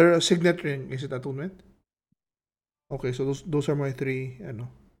 The Signet Ring, is it attunement? Okay, so those are my 3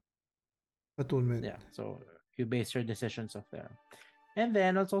 attunement. Yeah. So you base your decisions off there. And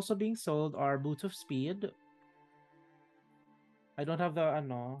then what's also being sold are Boots of Speed. I don't have the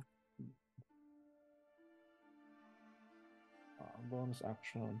bonus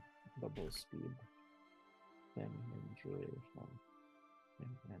action, double speed. Then enjoy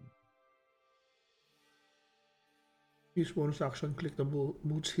and Use bonus action, click the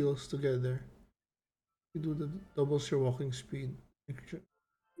boots heels together. You do the doubles your walking speed.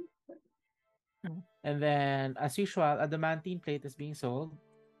 And then, as usual, adamantine plate is being sold.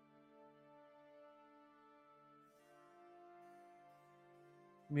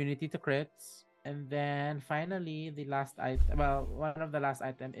 Immunity to crits. And then finally, the last item, well, one of the last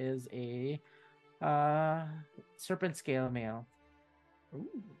item is a serpent scale mail. Ooh.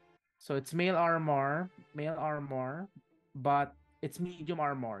 So it's male armor, but it's medium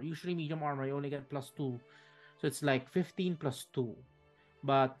armor. Usually medium armor, you only get +2. So it's like 15 +2.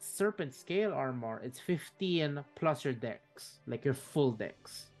 But serpent scale armor, it's 15 plus your dex, like your full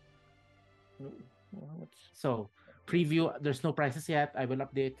dex. Well, So preview, there's no prices yet. I will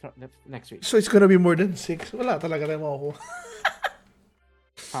update next week. So it's gonna be more than 6. Wala talaga tayo makukuha.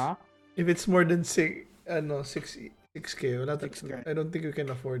 Huh? If it's more than 6, 6K, wala 6 grand. I don't think we can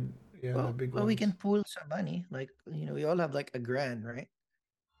afford the big ones. We can pool some money. Like, we all have like $1,000, right?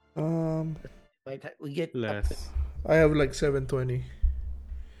 We get Less. I have like 720.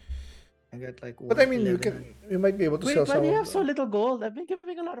 I got like But I mean, we might be able to sell Wait, why some. do you have so little gold? I've been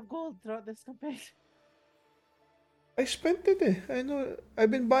giving a lot of gold throughout this campaign. I spent it eh. I know. I've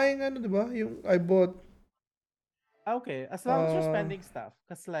been buying diba? Yung I bought. Okay, as long as you're spending stuff.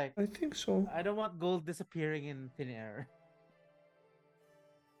 Because like, I think so. I don't want gold disappearing in thin air.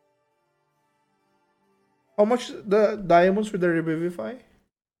 How much the diamonds for the Revivify?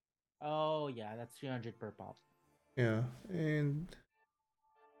 Oh yeah, that's 300 per pop. Yeah, and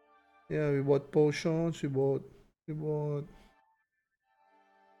yeah, we bought potions. We bought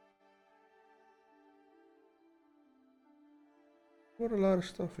a lot of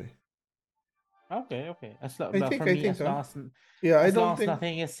stuff eh. Okay. As long, I think, as long as yeah, as long as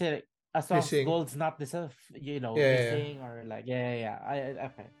nothing is as long as missing. gold's not missing or like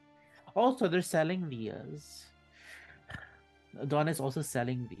okay. Also, they're selling these. Dawn is also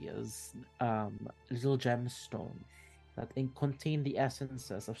selling these little gemstones that contain the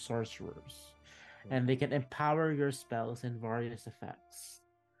essences of sorcerers, and they can empower your spells in various effects.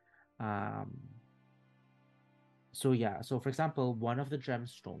 So for example, one of the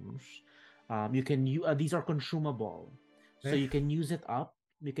gemstones, you can use these are consumable, so you can use it up.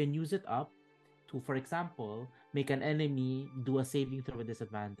 You can use it up to, for example, make an enemy do a saving throw with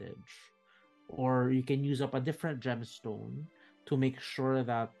disadvantage, or you can use up a different gemstone to make sure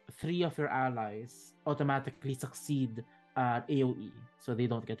that 3 of your allies automatically succeed at AoE, so they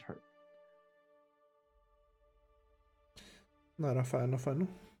don't get hurt. Not a fan of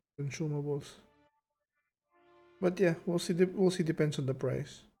consumables. But yeah, we'll see. We'll see. Depends on the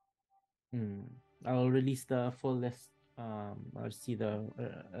price. I'll release the full list. I'll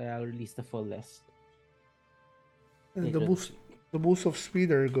release the full list. And the boost of speed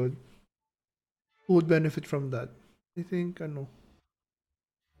are good. Who would benefit from that? I think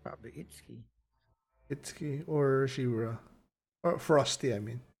probably ITSZKI. ITSZKI or Sheevra. Or Frosty, I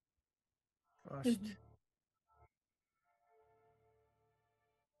mean. Frost.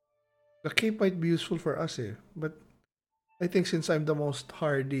 The cape might be useful for us but I think since I'm the most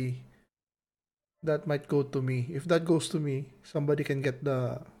hardy, that might go to me. If that goes to me, somebody can get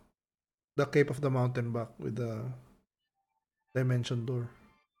the cape of the mountain back with the dimension door.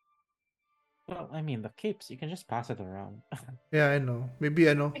 Well, I mean, the capes, you can just pass it around. Yeah, I know. Maybe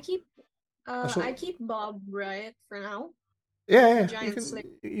I know. So I keep Bob, right, for now. yeah, The giant slick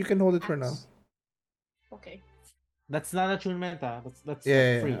you can hold it for now. axe. Okay. That's not attunement, That's like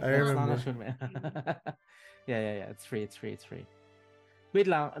Yeah, free. I That's not remember. attunement. Yeah. It's free. It's free. Wait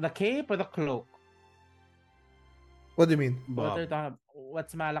lang, the cape or the cloak? What do you mean? Bob.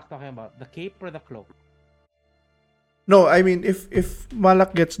 What's Malak talking about? The cape or the cloak? No, I mean if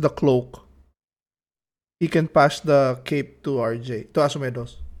Malak gets the cloak, he can pass the cape to RJ to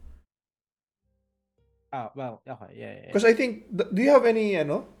Asumedos. Oh, well, okay, yeah. Because I think do you have any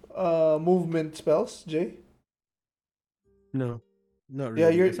movement spells, Jay? No, not Yeah,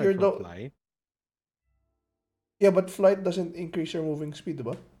 really. you're Aside from the fly. yeah, but flight doesn't increase your moving speed,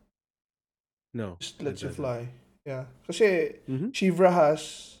 diba? No, Just it lets you doesn't. fly. Yeah. Kasi Mm-hmm. Sheevra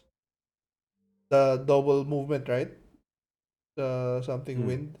has the double movement, right? The something Hmm.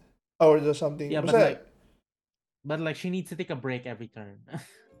 wind. Or the something. Yeah, Basta, but like she needs to take a break every turn.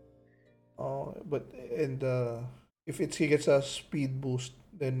 oh, but and if he gets a speed boost,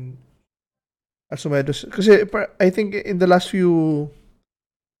 then Asumedos. Kasi I think in the last few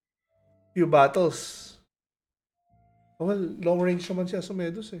battles, well, long range naman si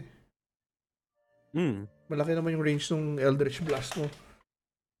Asumedos eh. Mm. Malaki naman yung range ng Eldritch Blast mo.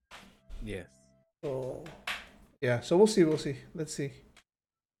 Yes. So, yeah. So, we'll see. Let's see.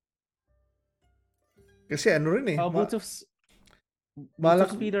 Kasi ano rin eh. Oh, Boots of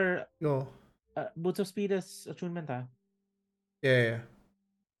Malak. Speed or No. Boots of Speed is attunement, Yeah.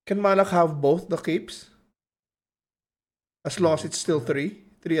 Can Malak have both the capes? As long as it's still three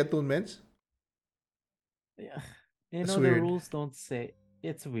attunements? Yeah. You That's know, the weird. rules don't say.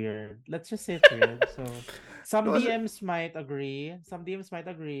 It's weird. Let's just say it's weird. So some No, DMs might agree. Some DMs might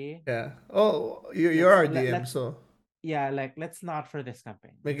agree. yeah. Oh, you're our DM, Let's so yeah, like let's not for this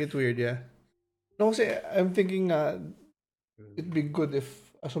campaign. make it weird, yeah. No, kasi I'm thinking it'd be good if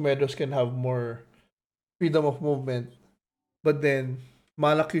Asumedos can have more freedom of movement. But then,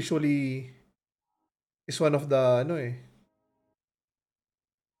 Malak usually is one of the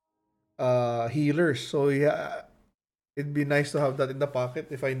healers. So yeah, it'd be nice to have that in the pocket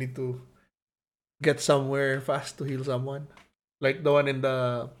if I need to get somewhere fast to heal someone. Like the one in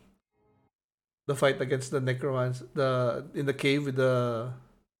the fight against the necromans, the in the cave with the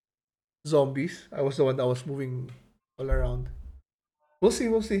zombies. I was the one that was moving all around. We'll see.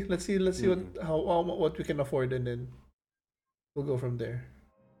 Let's see Mm-mm. what we can afford, and then we'll go from there.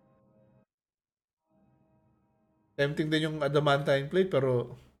 Tempting din yung adamantine plate,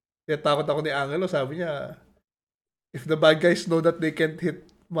 pero takot ako ni Angelo. Sabi niya, if the bad guys know that they can't hit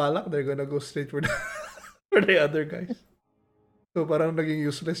Malak, they're gonna go straight for for the other guys. So parang naging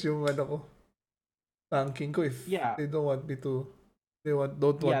useless yung ko, tanking ko if Yeah. they don't want me to, don't want to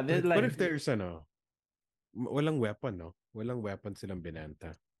hit What like if there's walang weapon, no? Walang weapon silang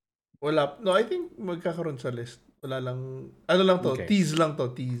binanta. Wala. No, I think magkakaroon sa list. Wala lang. Ano lang to? Okay. Tease lang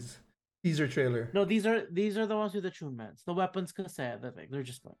to. Teaser trailer. No, these are the ones with attunements. The weapons kasi they're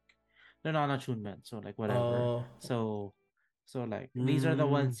just like they're not attunement, so like whatever. So like these are the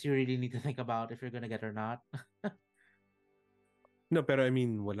ones you really need to think about if you're gonna get or not. No, pero I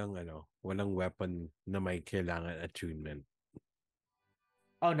mean walang weapon na may kailangan attunement.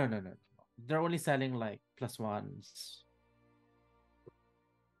 Oh no. They're only selling like +1s.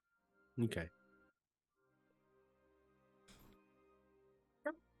 Okay.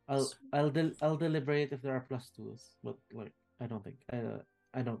 I'll deliberate if there are +2s, but like I don't think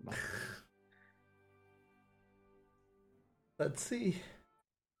I don't know. Let's see.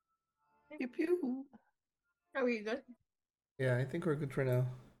 Pew. Are we good? Yeah, I think we're good for now.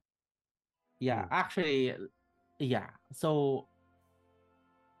 Yeah, actually, yeah. So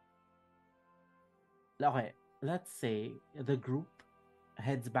okay, let's say the group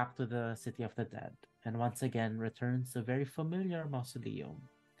heads back to the City of the Dead and once again returns to a very familiar mausoleum.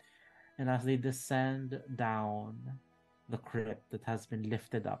 And as they descend down the crypt that has been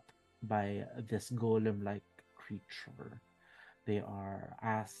lifted up by this golem-like creature, they are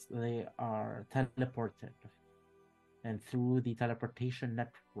teleported. And through the teleportation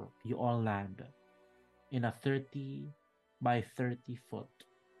network, you all land in a 30 by 30 foot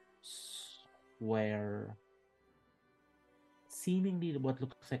square, seemingly what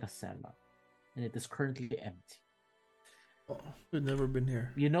looks like a cell, and it is currently empty. Oh, we've never been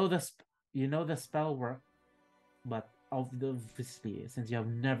here. You know the spell work, but obviously, since you have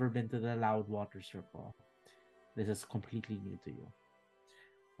never been to the Loud Water Circle, this is completely new to you.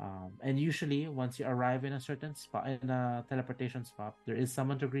 And usually, once you arrive in a certain spot, in a teleportation spot, there is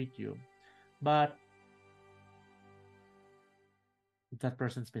someone to greet you, but that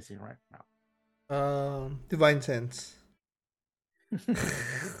person's missing right now. Divine Sense.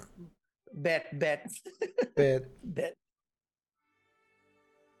 Bet. Bet. Bet.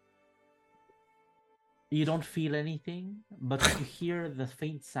 You don't feel anything, but you hear the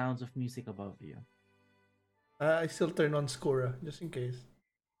faint sounds of music above you. I still turn on Skora just in case.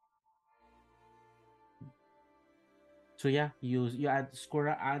 So yeah, you add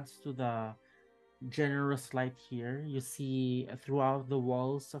Skora adds to the generous light here. You see throughout the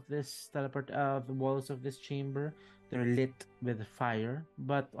walls of this the walls of this chamber, they're lit with fire.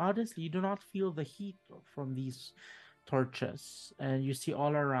 But honestly, you do not feel the heat from these torches. And you see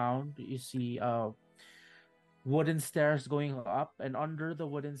all around, you see wooden stairs going up, and under the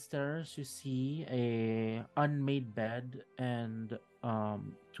wooden stairs you see a unmade bed, and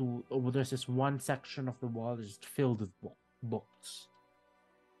there's this one section of the wall that's just filled with books.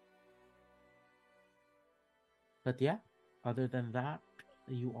 But yeah, other than that,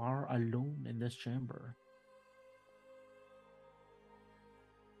 you are alone in this chamber.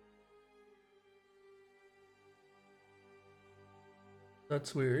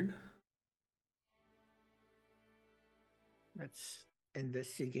 That's weird. Let's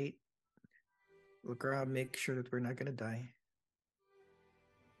investigate. Look around, make sure that we're not gonna die.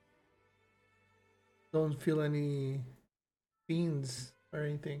 Don't feel any fiends or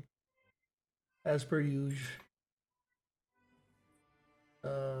anything. As per usual.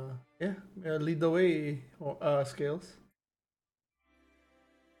 Yeah, lead the way, Scales.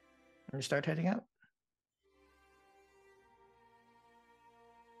 Or start heading out.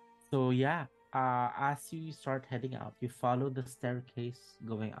 So yeah, as you start heading out, you follow the staircase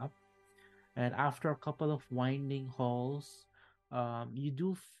going up, and after a couple of winding halls, you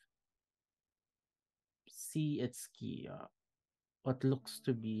do see ITSZKI, what looks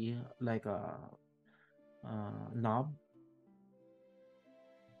to be like a knob,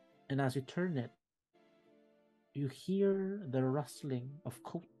 and as you turn it, you hear the rustling of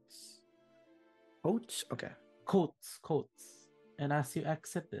coats. Coats? Okay. Coats. And as you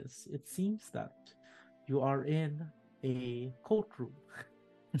exit this, it seems that you are in a coat room.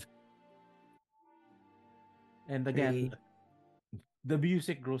 And again, the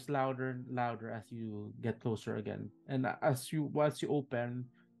music grows louder and louder as you get closer again. And once you open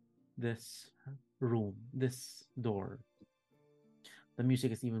this room, this door, the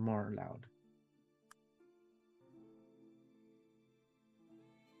music is even more loud.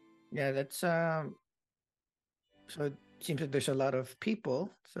 Yeah, that's so it seems like there's a lot of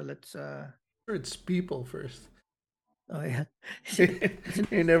people. So let's Sure, it's people first. Oh yeah.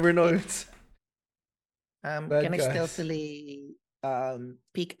 You never know. It's bad can I guys. stealthily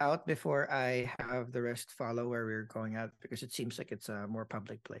peek out before I have the rest follow where we're going out, because it seems like it's a more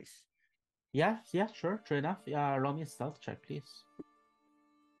public place. Yeah, sure, true enough. Roll me a stealth check, please.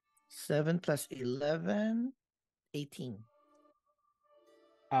 7 plus 11, 18.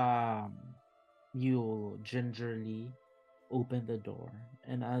 You gingerly open the door,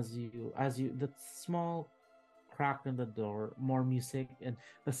 and as you that small crack in the door, more music and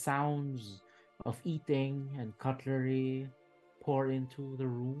the sounds of eating and cutlery pour into the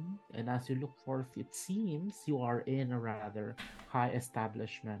room. And as you look forth, it seems you are in a rather high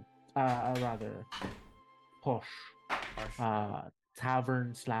establishment, a rather posh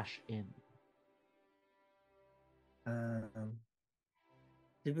tavern / inn.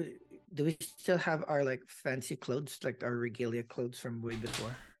 Do we still have our like fancy clothes, like our regalia clothes from way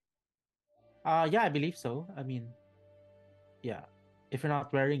before? Yeah, I believe so. I mean, yeah. If you're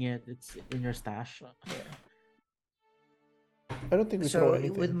not wearing it, it's in your stash. Yeah. I don't think we throw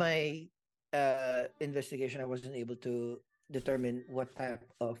anything. With my investigation, I wasn't able to determine what type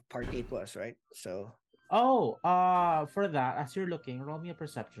of party it was, right? So for that, as you're looking, roll me a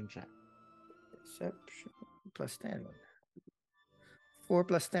perception check. Perception plus 10. 4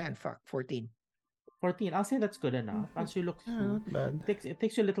 plus 10, 14. 14. I'll say that's good enough. As you look through, not bad. it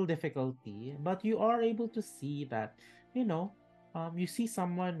takes you a little difficulty, but you are able to see that, you see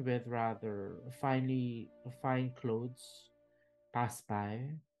someone with rather fine clothes pass by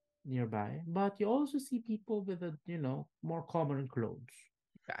nearby, but you also see people with more common clothes.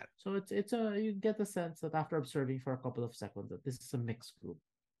 Got it. So you get the sense that after observing for a couple of seconds that this is a mixed group.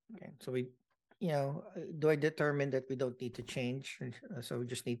 Okay, so we, do I determine that we don't need to change, so we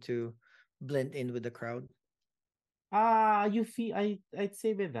just need to blend in with the crowd? You feel I'd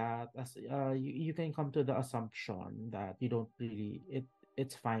say with that, as you can come to the assumption that you don't really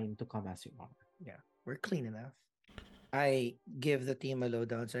it's fine to come as you are. Yeah, we're clean enough. I give the team a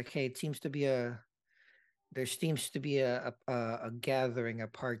lowdown. It's like, hey, there seems to be a gathering, a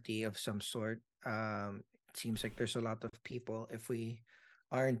party of some sort. It seems like there's a lot of people. If we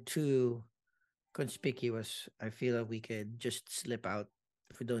aren't too conspicuous, I feel like we could just slip out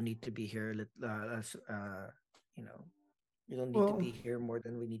If we don't need to be here, you know, you don't need to Well, be here more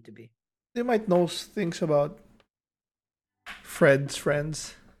than we need to be. they might know things about Fred's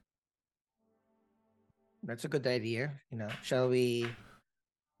friends. That's a good idea. Shall we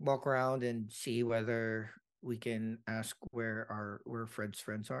walk around and see whether we can ask where Fred's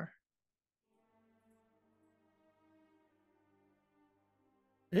friends are?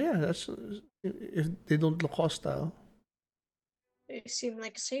 Yeah, that's if they don't look hostile. They seem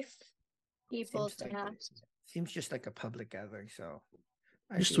like safe people Seems to like ask. seems just like a public gathering, so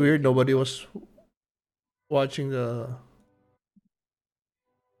I Just feel we weird. can Nobody walk. was watching the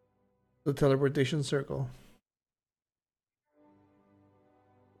teleportation circle.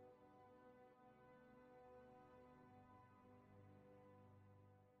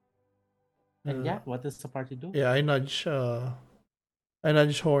 And yeah, what does the party do? Yeah, I nudge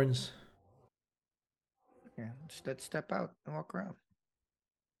horns. Yeah, let's step out and walk around.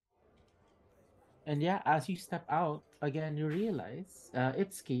 And yeah, as you step out, again, you realize,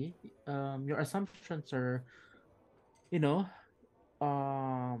 Itsuki, your assumptions are, you know,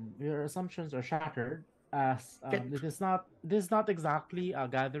 your assumptions are shattered. As Get this is not exactly a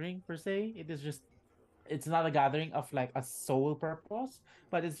gathering per se. It's not a gathering of like a sole purpose,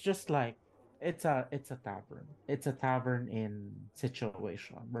 but it's just like it's a tavern. It's a tavern in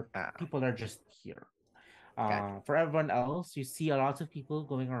situation where ah, people are just here. got For everyone else, you see a lot of people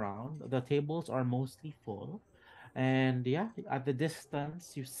going around. The tables are mostly full. And yeah, at the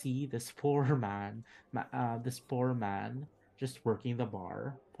distance, you see this poor man just working the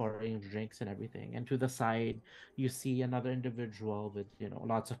bar, pouring drinks and everything. And to the side, you see another individual with,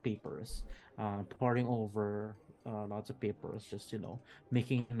 lots of papers, pouring over lots of papers, just,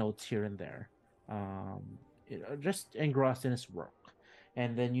 making notes here and there, just engrossed in his work.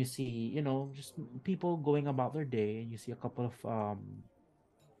 And then you see, just people going about their day, and you see a couple of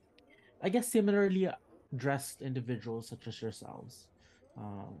I guess similarly dressed individuals such as yourselves,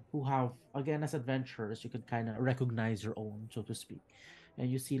 who have, again, as adventurers, you could kind of recognize your own, so to speak. And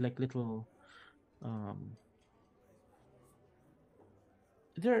you see like little um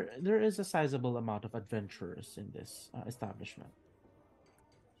there is a sizable amount of adventurers in this establishment.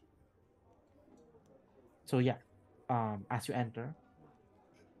 So yeah, as you enter,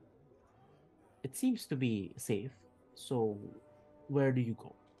 it seems to be safe. So where do you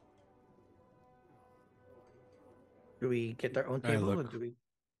go? Do we get our own I table or look. do we?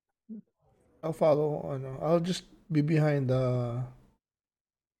 I'll follow. I'll just be behind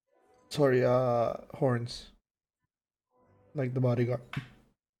horns, like the bodyguard.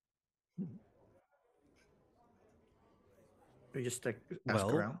 We just like ask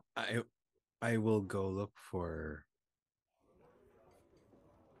Well, around? I will go look for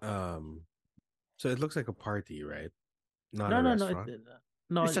um. So it looks like a party, right? Not No, a no, no, restaurant.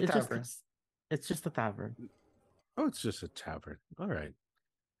 no. It's a tavern. It's just a tavern. Oh, it's just a tavern. All right.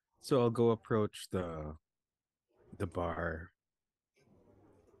 So I'll go approach the bar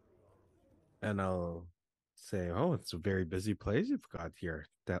and I'll say, "Oh, it's a very busy place you've got here."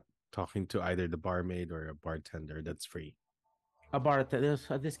 That talking to either the barmaid or a bartender that's free. A bartender.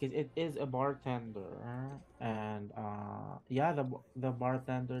 In this case, it is a bartender, and yeah, the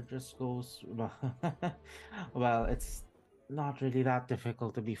bartender just goes. Well, it's not really that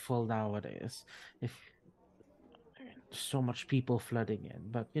difficult to be full nowadays. If so much people flooding in,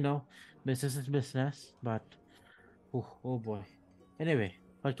 but business is business. But oh boy. Anyway,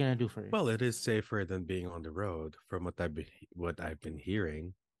 what can I do for you? Well, it is safer than being on the road, from what I've been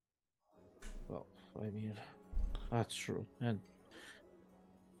hearing. Well, I mean, that's true, and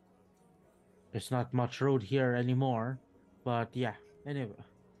there's not much road here anymore. But yeah.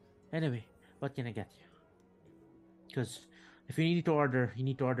 Anyway, what can I get you? Because if you need to order, you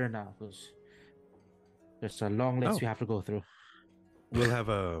need to order now. Because there's a long list Oh, we have to go through. we'll have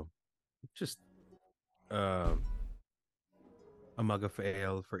just uh, a mug of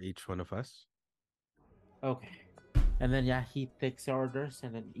ale for each one of us. Okay. And then yeah, he takes the orders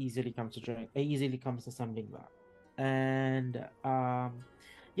and then easily comes to drink. Easily comes to something back. And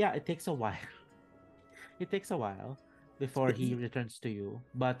yeah, it takes a while. It takes a while before he returns to you.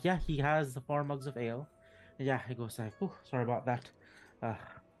 But yeah, he has the 4 mugs of ale. And yeah, he goes like, "Oh, sorry about that." Uh,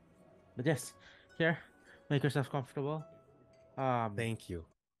 but yes, here, make yourself comfortable. Thank you.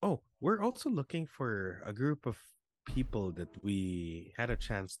 Oh, we're also looking for a group of people that we had a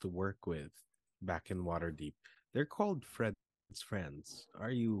chance to work with back in Waterdeep. They're called Fred's Friends.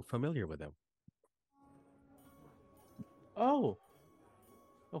 Are you familiar with them? Oh,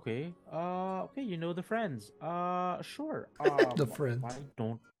 okay. Okay, you know the friends. Sure. The friends. Why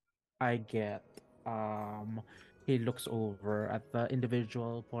don't I get He looks over at the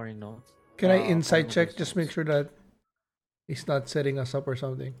individual pouring notes. Can I Pouring insight over his check? Just make notes. sure that he's not setting us up or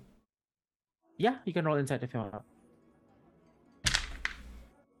something. Yeah, you can roll insight if you want.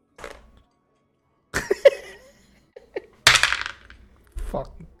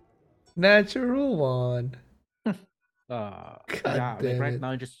 Fuck. Natural one. God, God yeah, like damn right it.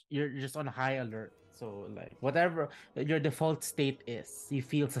 now you're just on high alert. So like whatever your default state is, you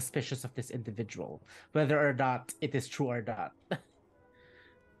feel suspicious of this individual, whether or not it is true or not.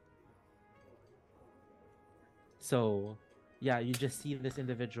 So yeah, you just see this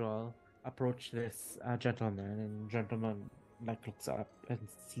individual approach this gentleman, and gentleman like looks up and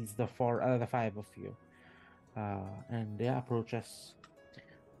sees the five of you, and yeah, approaches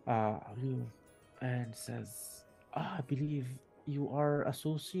you and says, I believe you are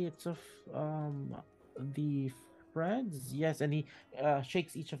associates of um the friends. Yes, and he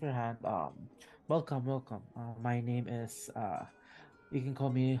shakes each of your hand. Welcome, welcome. My name is you can call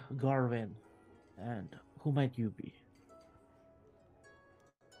me Garwin. And who might you be?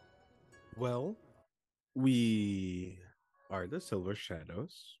 Well, we are the Silver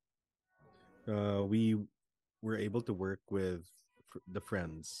Shadows. We were able to work with the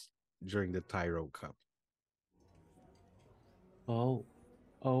friends during the Tyro Cup. Oh,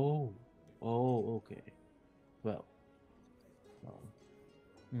 oh, oh, okay. Well, well.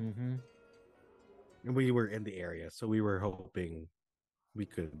 Mm-hmm. And we were in the area, so we were hoping we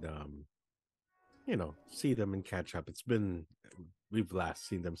could, see them and catch up. We've last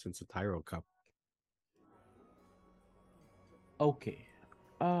seen them since the Tyro Cup. Okay.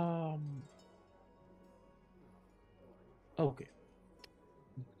 Um. Okay.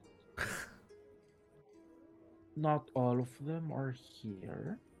 Not all of them are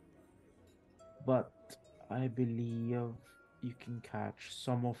here, but I believe you can catch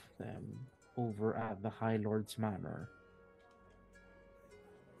some of them over at the High Lord's Manor.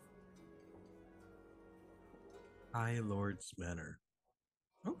 High Lord's Manor.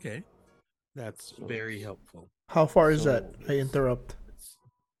 Okay. That's So very it's helpful. How far is that? so I interrupt. it's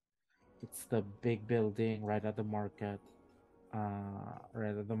it's the big building right at the market.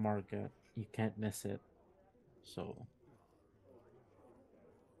 Right at the market. You can't miss it. So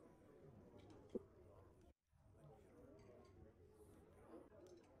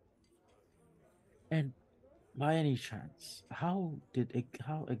and by any chance, how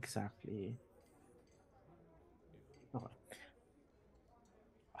exactly okay,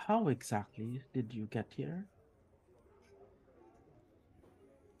 how exactly did you get here?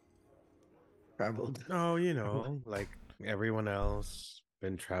 Traveled. Oh, like everyone else,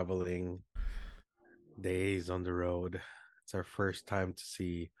 been traveling days on the road. It's our first time to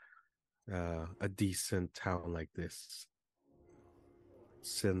see a decent town like this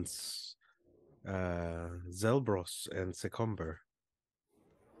since Zelbros and Secomber.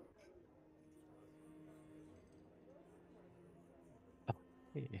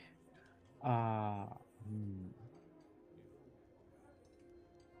 Okay. Uh, hmm,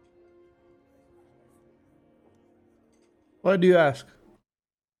 Why do you ask?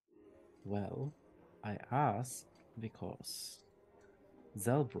 well, I ask because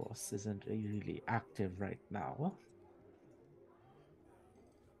Zelbros isn't really active right now.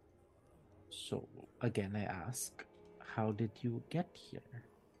 So again, I ask, how did you get here?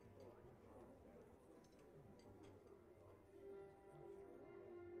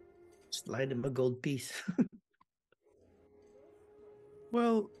 Slide him a gold piece.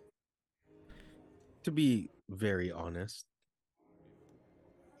 Well, to be very honest,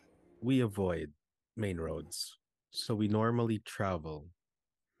 we avoid main roads. So we normally travel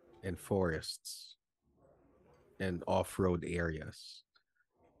in forests and off road areas.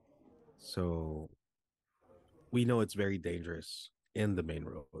 So we know it's very dangerous in the main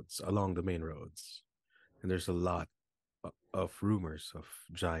roads, along the main roads. And there's a lot of rumors of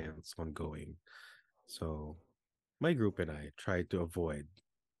giants ongoing. So my group and I try to avoid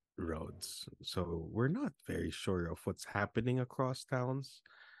roads. So we're not very sure of what's happening across towns.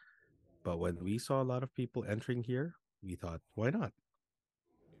 But when we saw a lot of people entering here, we thought, why not?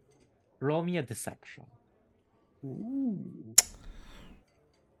 Roll me a deception. Ooh.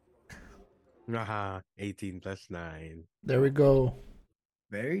 Aha, 18 plus 9. There we go.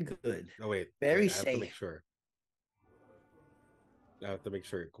 Very good. Oh, wait. Very I have to make safe. sure. I have to make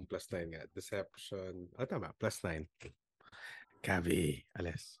sure kung plus 9 nga. Deception. Tama. Plus 9. Cavi.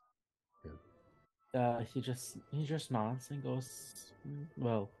 Alas. He just nods and goes,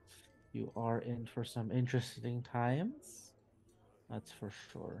 well, you are in for some interesting times. That's for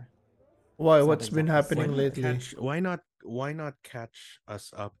sure. Why? It's not What's been exactly happening safe. lately? Why not catch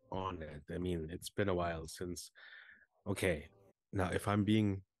us up on it? I mean, it's been a while since. Okay, now if I'm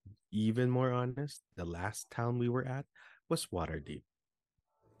being even more honest, the last town we were at was Waterdeep.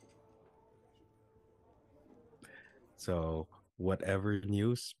 So whatever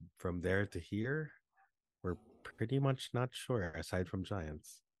news from there to here, we're pretty much not sure. Aside from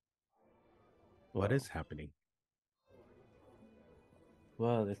giants, what is happening?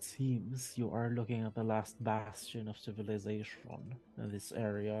 Well, it seems you are looking at the last bastion of civilization in this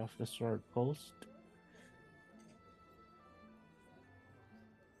area of the Sword Coast.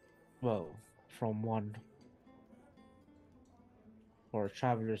 Well, from one for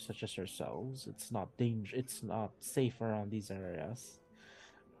travelers such as yourselves, it's not safe around these areas.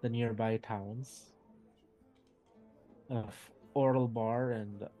 The nearby towns of Oralbar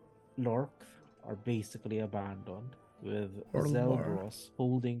and Lork are basically abandoned, with Orlbar. Zelbros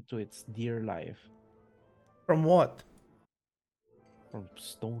holding to its dear life From what? from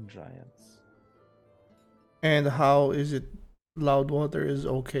stone giants. And how is it Loudwater is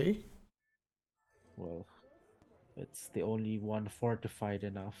okay? Well, it's the only one fortified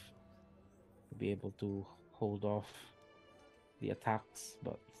enough to be able to hold off the attacks,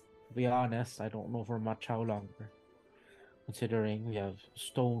 but to be honest, I don't know for much how longer, considering we have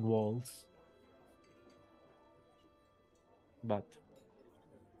stone walls. But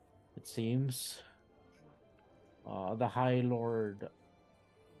it seems the High Lord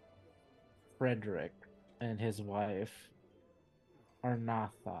Frederick and his wife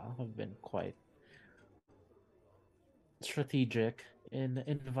Arnatha have been quite strategic in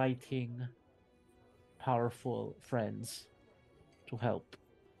inviting powerful friends to help.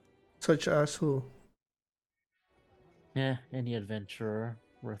 Such as who? Yeah, any adventurer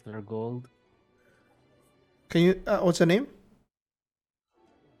worth their gold. Can you? What's the name?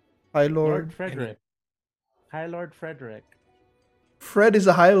 High Lord Lord. Frederick. High Lord Frederick. Fred is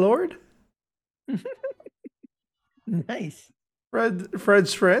a High Lord. Nice.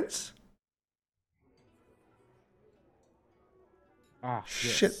 Fred's friends. Ah,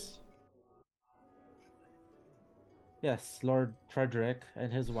 Shit. yes. Yes, Lord Frederick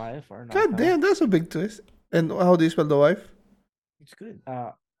and his wife Arnatha. God damn, that's a big twist. And how do you spell the wife? It's good.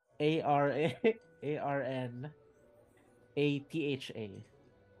 Arnatha.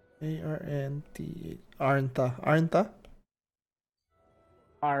 Arnt. Arnta.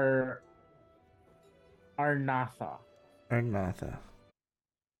 Arnatha. Arnatha.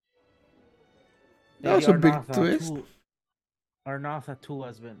 That Lady was a big Arnatha twist. too. Arnatha too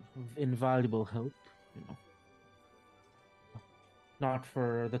has been invaluable help. Not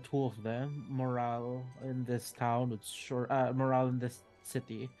for the two of them, morale in this town would morale in this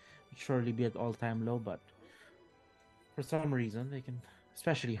city would surely be at all-time low, but for some reason they can,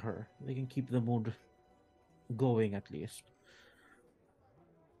 especially her, they can keep the mood going at least.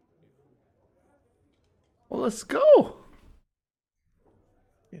 Well, let's go.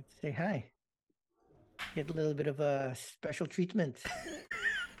 Let's say hi. Get a little bit of a special treatment.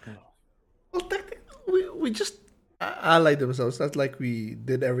 Well, technically, we just allied themselves. That's like we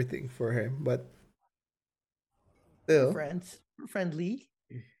did everything for him, but still, Friends. We're friendly.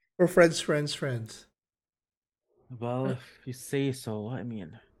 we're friends. Well, if you say so, I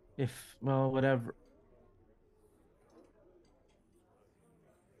mean, whatever.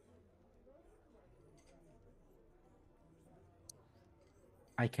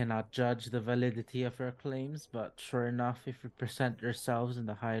 I cannot judge the validity of your claims, but sure enough, if you present yourselves in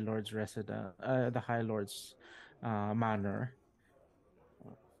the High Lord's manor,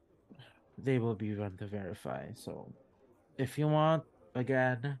 they will be run to verify. So, if you want,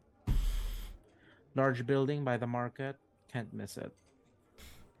 again, large building by the market, can't miss it.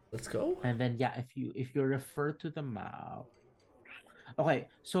 Let's go. And then yeah, if you refer to the map, okay,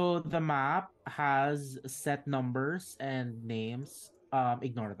 so the map has set numbers and names.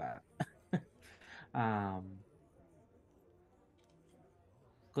 Ignore that.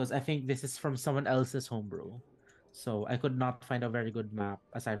 Because I think this is from someone else's homebrew. So I could not find a very good map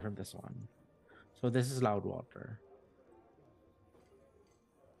aside from this one. So this is Loudwater.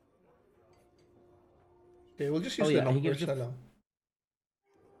 Okay, we'll just use the numbers na lang.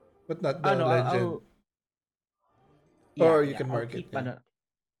 But not the no, legend. Yeah, or you can mark it.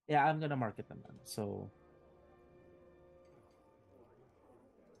 Yeah, I'm gonna market them then. So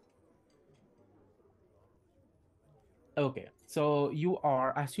okay, so you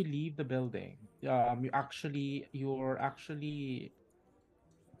are, as you leave the building, you're actually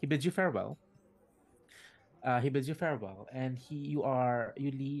he bids you farewell. He bids you farewell, and you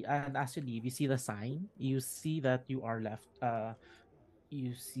leave, and as you leave, you see the sign. You see that you are left.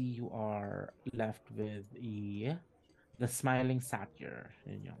 you see you are left with the smiling satyr.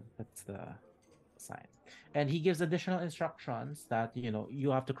 That's the sign. And he gives additional instructions that you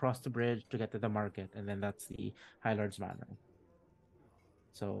have to cross the bridge to get to the market, and then that's the High Lord's Manor.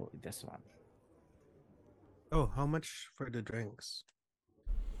 So this one. Oh, how much for the drinks?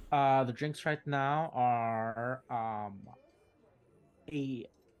 The drinks right now are a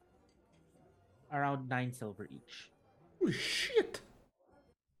around 9 silver each. Oh shit!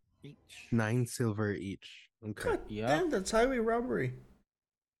 Each. 9 silver each. Okay. God Yep. damn, that's highway robbery.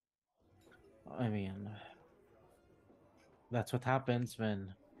 I mean, that's what happens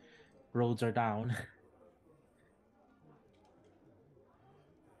when roads are down.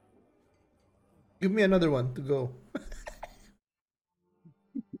 Give me another one to go.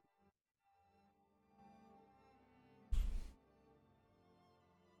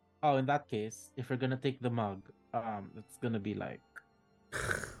 Oh, in that case, if you're gonna take the mug, it's gonna be like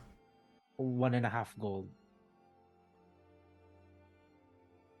 1.5 gold.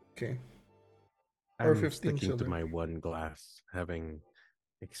 Okay. Or I'm 15 sticking to silver. my one glass, having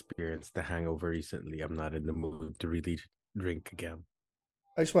experienced the hangover recently. I'm not in the mood to really drink again.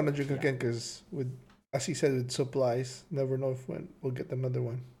 I just want to drink Yeah. again because, as he said, with supplies, never know if we'll get another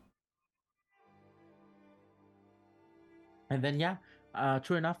one. And then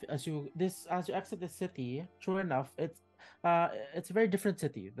true enough, as you exit the city, true enough, it's a very different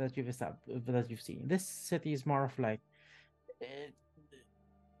city that you've seen. This city is more of like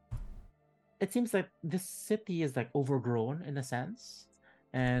it seems like this city is like overgrown in a sense,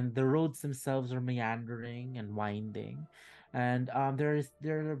 and the roads themselves are meandering and winding, and there's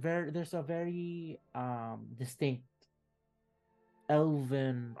a very distinct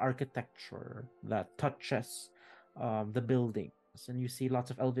elven architecture that touches the buildings, and you see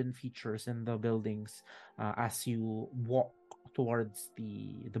lots of elven features in the buildings as you walk towards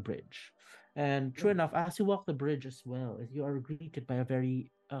the bridge. And true enough, as you walk the bridge as well, you are greeted by a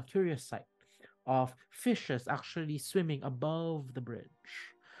very curious sight of fishes actually swimming above the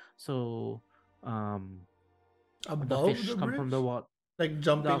bridge. So the Above fish the come from bridge? the water. Like The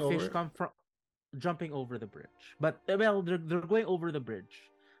jumping fish over? come from jumping over the bridge. But well, they're going over the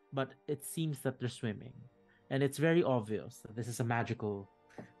bridge, but it seems that they're swimming, and it's very obvious that this is a magical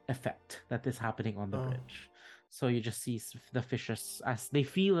effect that is happening on the Oh. bridge. So you just see the fishes as they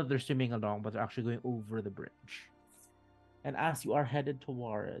feel that they're swimming along, but they're actually going over the bridge. And as you are headed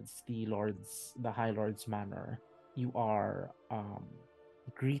towards the High Lord's Manor, you are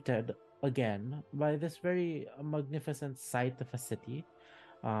greeted again by this very magnificent sight of a city.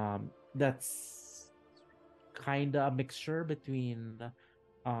 That's kind of a mixture between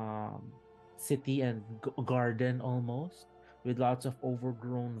city and garden almost, with lots of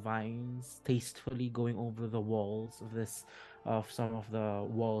overgrown vines tastefully going over the walls of some of the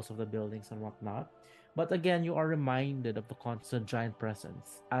walls of the buildings and whatnot. But again, you are reminded of the constant giant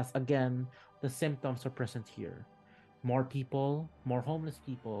presence, as again the symptoms are present here. More people, more homeless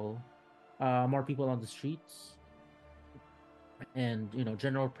people, more people on the streets, and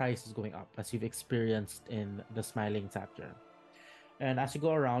general price is going up, as you've experienced in the Smiling Satyr. And as you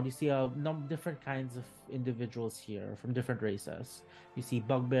go around, you see different kinds of individuals here from different races. You see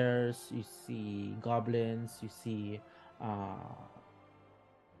bugbears, you see goblins, you see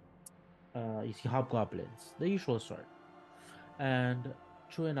hobgoblins, the usual sort. And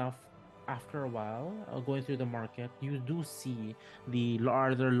true enough, after a while, going through the market, you do see the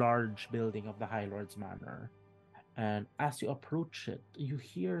rather large building of the High Lord's Manor. And as you approach it, you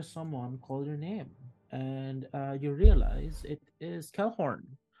hear someone call your name, and you realize it is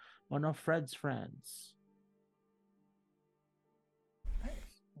Kelhorn, one of Fred's friends.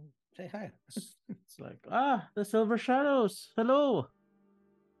 Say hi. It's like, the Silver Shadows. Hello.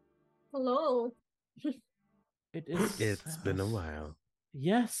 Hello. It is. It's been a while.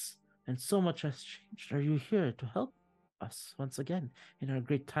 Yes, and so much has changed. Are you here to help us once again in our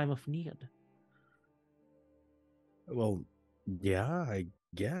great time of need? Well, yeah, I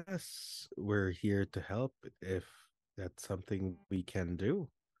guess we're here to help if that's something we can do.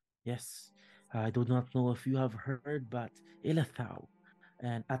 Yes, I do not know if you have heard, but Ilithau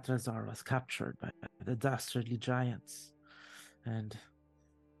and Atrazar was captured by the dastardly giants, and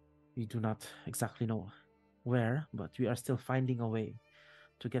we do not exactly know where, but we are still finding a way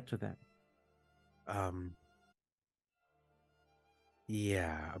to get to them.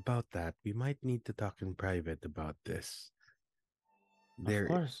 Yeah, about that, we might need to talk in private about this. Of There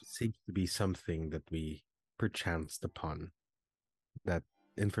course. seems to be something that we perchanced upon. That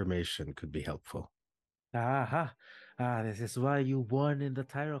information could be helpful. This is why you won in the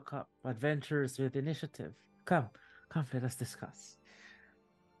Tyro Cup. Adventures with initiative. Come, let us discuss.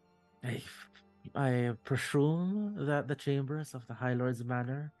 I, I presume that the chambers of the High Lord's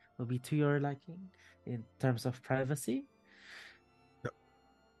Manor will be to your liking in terms of privacy.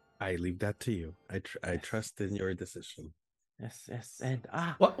 I leave that to you. I Yes. trust in your decision. Yes, and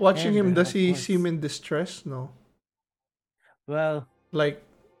Watching him, does of he course, seem in distress? No. well, Like,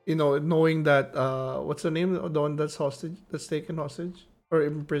 knowing that what's the name of the one that's taken hostage or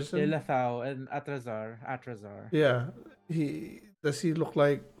imprisoned? Ilathao and Atrazar. Yeah. He look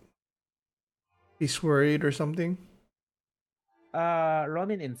like he's worried or something? Roll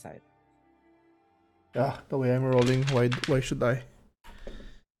me an insight. Ah, the way I'm rolling, why should I?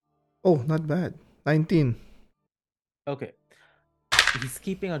 Oh, not bad. 19. Okay, he's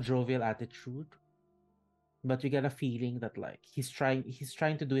keeping a jovial attitude, but you get a feeling that like he's trying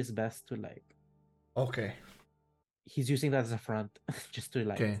to do his best to like Okay. he's using that as a front just to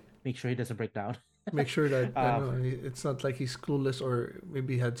like Okay. make sure he doesn't break down. Make sure that um, it's not like he's clueless or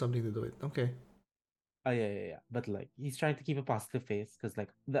maybe he had something to do with. Okay. yeah. But like he's trying to keep a positive face because like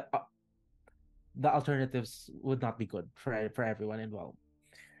the alternatives would not be good for everyone involved.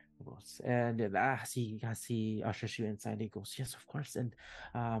 And then as he ushers you inside, he goes, "Yes, of course." And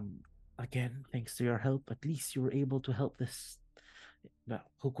again, thanks to your help, at least you were able to help this. Well,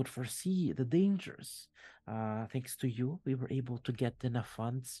 who could foresee the dangers? Thanks to you, we were able to get enough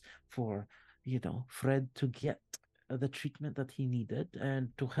funds for Fred to get the treatment that he needed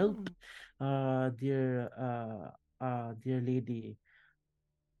and to help dear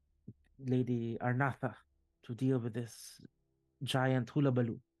Lady Arnatha to deal with this giant hula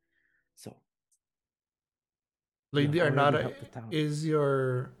baloo. So you Lady have already Arnara helped the town. is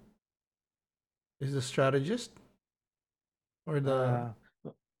the strategist or the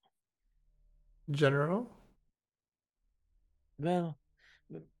Uh, general? well,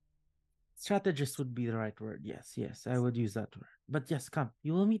 strategist would be the right word. Yes, I would use that word. But yes, come,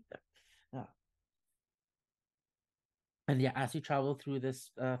 you will meet them. And yeah, as you travel through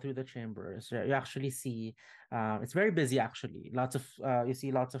the chambers, you actually see it's very busy actually. You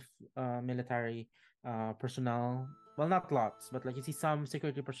see lots of military personnel. Well, not lots, but like you see some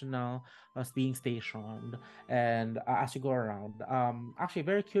security personnel being stationed. And as you go around, actually,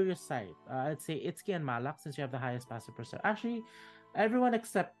 very curious sight. I'd say ITSZKI and MALAK, since you have the highest passive perception. Actually, everyone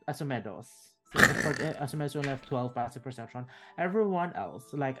except ASUMEDOS. Since ASUMEDOS only have 12 passive perception. Everyone else,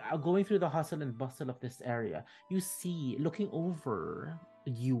 like going through the hustle and bustle of this area, you see, looking over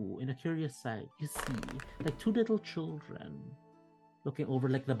you in a curious sight, you see like two little children looking over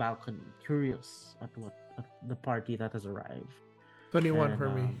like the balcony, curious at the party that has arrived. 21 And for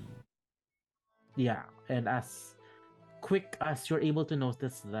me. yeah, and as quick as you're able to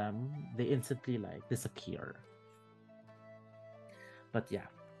notice them, they instantly like disappear. But yeah.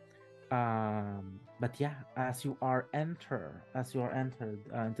 But yeah, as you are entered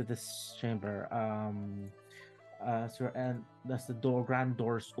into this chamber, as the grand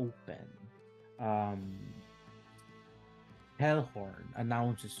doors open, um, Hellhorn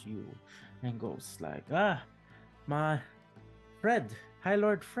announces you and goes like, my Fred, High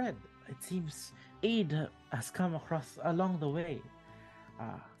Lord Fred. It seems aid has come across along the way.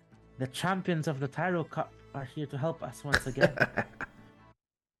 The champions of the Tyro Cup are here to help us once again.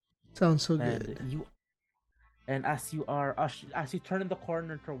 Sounds so and good. you And as you turn in the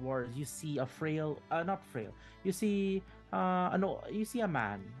corner towards, you see a not frail. You see, you see a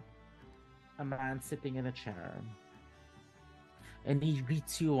man sitting in a chair, and he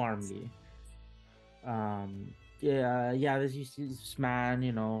greets you warmly. This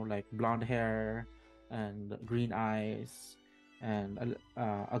man, like blonde hair and green eyes and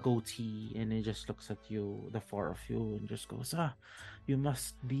a goatee, and he just looks at you, the four of you, and just goes, you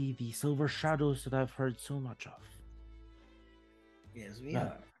must be the Silver Shadows that I've heard so much of. Yes, we Well,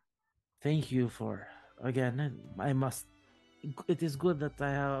 are. thank you for again. It is good that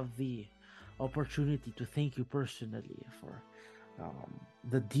I have the opportunity to thank you personally for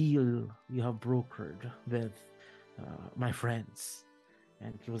the deal you have brokered with my friends,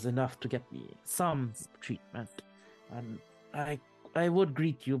 and it was enough to get me some treatment. And I would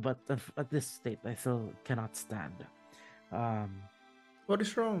greet you, but at this state, I still cannot stand. What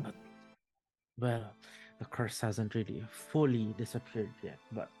is wrong? Well, the curse hasn't really fully disappeared yet,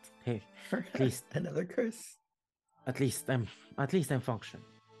 but hey, at least Another curse. at least I'm functioning.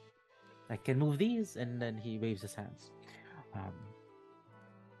 I can move these, and then he waves his hands.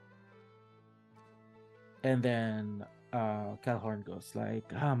 And then Calhorn goes like,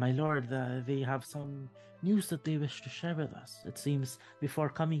 my lord, they have some news that they wish to share with us. It seems before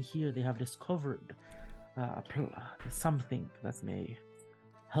coming here, they have discovered something that may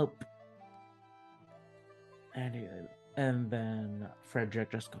help. And And then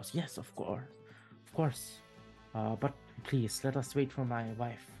Frederick just goes, yes, of course. Of course. But please, let us wait for my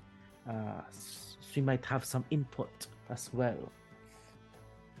wife. She might have some input as well.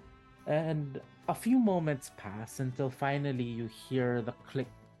 And a few moments pass until finally you hear the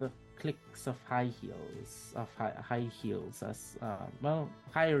clicks of high heels, as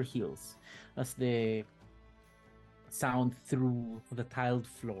higher heels, as they sound through the tiled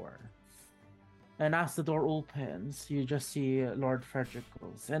floor. And as the door opens, you just see Lord Frederick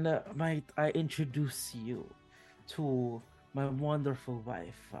goes, and might I introduce you to my wonderful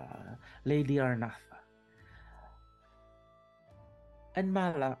wife, Lady Arnatha. And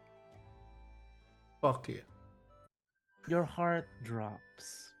Malak, Fuck yeah. your heart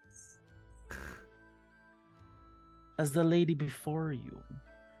drops as the lady before you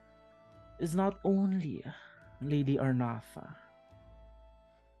is not only Lady Arnatha,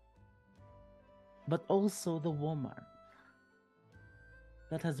 but also the woman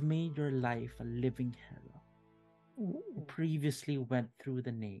that has made your life a living hell. Who previously went through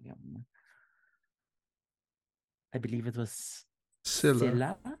the name, I believe it was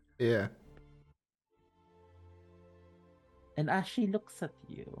Scylla. Yeah. And as she looks at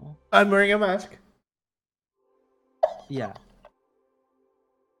you, I'm wearing a mask. Yeah.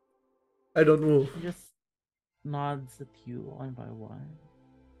 I don't move. She just nods at you one by one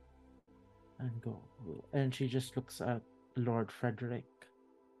and go. And she just looks at Lord Frederick.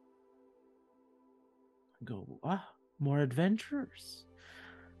 Go, more adventures.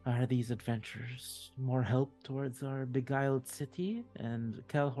 Are these adventures more help towards our beguiled city? And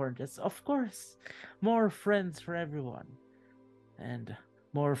Kelhorn just, of course, more friends for everyone. And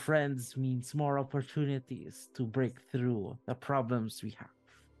more friends means more opportunities to break through the problems we have.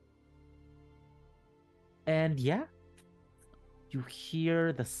 And yeah, you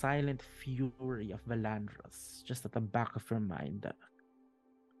hear the silent fury of Valandros just at the back of your mind.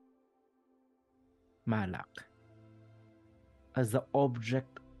 Malak, as the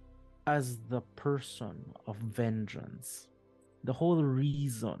object, as the person of vengeance, the whole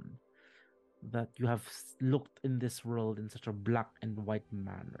reason that you have looked in this world in such a black and white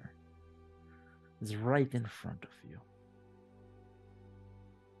manner is right in front of you.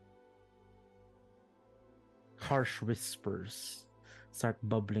 Harsh whispers start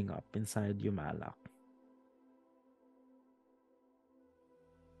bubbling up inside you, Malak.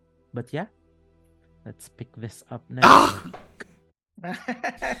 But yeah, let's pick this up next week.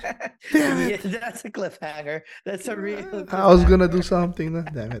 Damn it. Yeah, that's a cliffhanger. That's a real cliffhanger. I was gonna do something. No?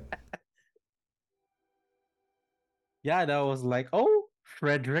 Damn it. Yeah, that was like, oh,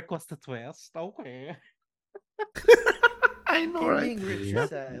 Frederick was the twist. Okay. I know, right? Being rich Yep.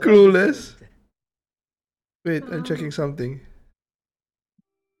 is, Clueless. Wait, I'm checking something.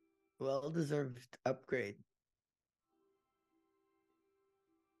 well-deserved upgrade.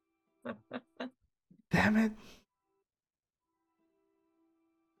 Damn it.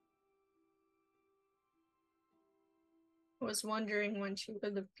 I was wondering when she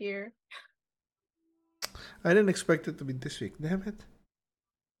would appear. I didn't expect it to be this week. Damn it.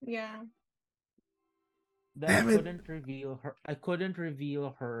 Yeah. Damn it. I couldn't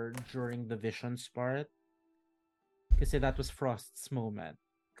reveal her during the visions part. Because that was Frost's moment.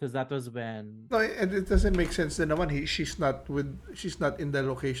 Because that was when... No, and it doesn't make sense. Then naman, she's not in the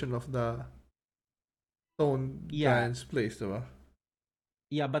location of the stone giant's place, diba?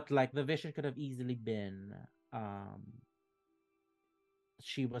 Yeah, but like the vision could have easily been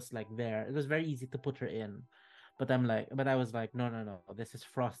she was like there. It was very easy to put her in. But I was like, no, this is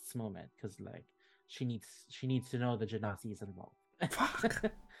Frost's moment, because like she needs to know the Genasi is involved.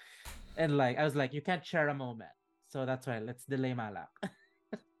 Fuck. And like I was like, you can't share a moment. So that's why let's delay Malak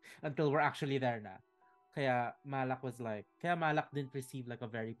until we're actually there na. Kaya Malak didn't receive like a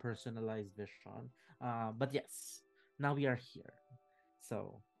very personalized vision. But yes, now we are here.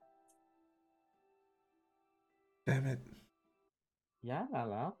 So Damn it. yeah,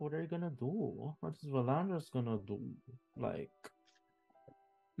 Malak, what are you gonna do? What is Valandra's gonna do? Like,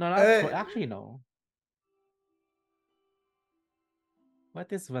 no, actually no.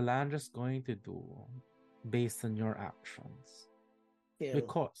 What is Valandra's going to do based on your actions? Kill.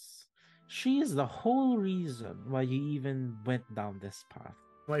 Because she is the whole reason why you even went down this path.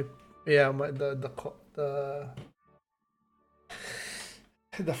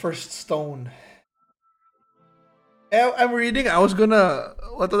 The first stone. I'm reading. I was gonna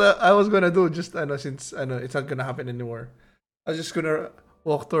do, just since I know it's not gonna happen anymore. I was just gonna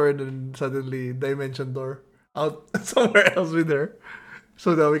walk toward and suddenly dimension door out somewhere else with her,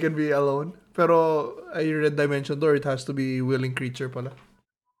 so that we can be alone. Pero I read dimension door. It has to be willing creature pala.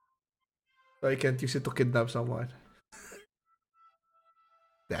 So I can't use it to kidnap someone.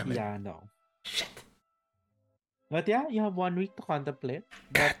 Damn it. Yeah, no. Shit. But yeah, you have 1 week to contemplate.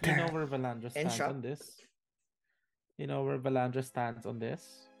 But you know where Valandra And stands shop. on this. You know where Valandra stands on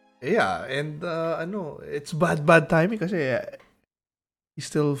this. Yeah, and it's bad timing kasi he's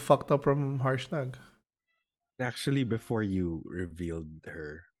still fucked up from Harshnag. Actually, before you revealed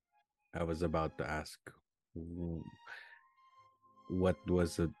her, I was about to ask, w- what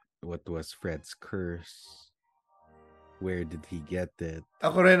was it? What was Fred's curse? Where did he get it?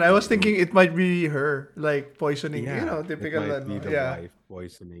 Ako rin, I was Is it thinking it might be her, like poisoning, Yeah, it typical might be the yeah. wife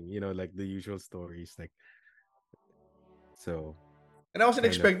poisoning. Like the usual stories. Like so, And I wasn't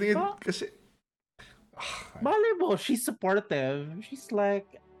kind of. expecting it But kasi Malibu, she's supportive. She's like,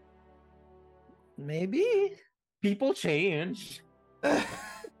 Maybe. people change.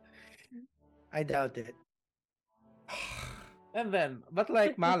 I doubt it. And then, but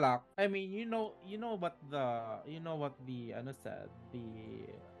like Malak, I mean, you know what the ano said,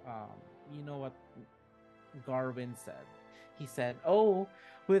 you know what Garwin said. He said, "Oh,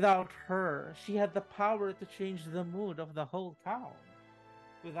 without her, she had the power to change the mood of the whole town.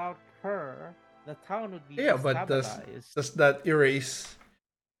 Without her, the town would be yeah, but destabilized." does that erase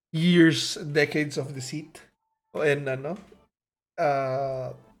years, decades of deceit and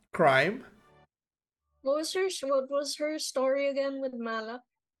crime? What was her story again with Malak?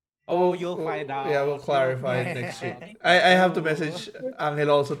 Oh, you'll find out. Yeah, we'll clarify it You'll next find week. out. I have to Oh. message Angel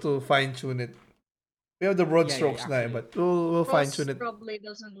also to fine tune it. We have the broad Yeah, strokes now, actually. but we'll fine Ross tune it probably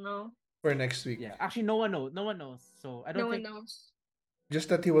doesn't know. for next week. Yeah, actually, no one knows. No one knows. So I don't No one think. knows. Just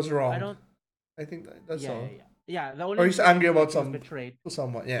that he was wrong. I don't. I think that's Yeah, all. yeah, yeah. The only Or he's information angry is about he was betrayed.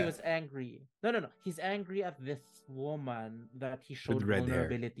 someone. He Yeah. was angry. No. He's angry at this woman that he showed With red hair.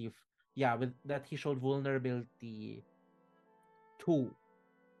 vulnerability. With that he showed vulnerability to,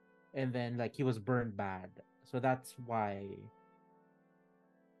 and then like he was burned bad. So that's why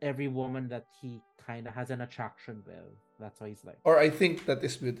every woman that he kind of has an attraction with. That's why he's like. Or I think that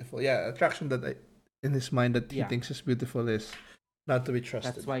is beautiful. Yeah, attraction that in his mind that he Yeah. thinks is beautiful is not to be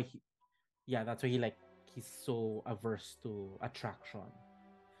trusted. That's why that's why he's so averse to attraction.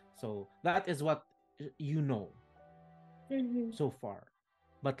 So that is what you know so far.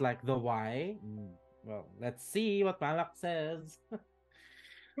 But like the why, well, let's see what Malak says.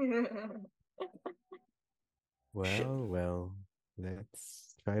 Well,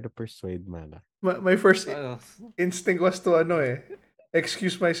 let's try to persuade Mana. My first Uh, instinct was to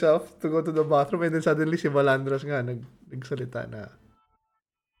excuse myself to go to the bathroom, and then suddenly si Valandras nga nagsalita na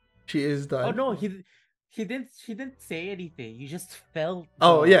she is the oh no, he didn't say anything. You just felt.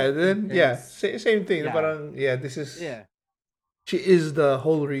 Oh the yeah, then yeah, intense- same thing. Yeah. Parang this is Yeah. she is the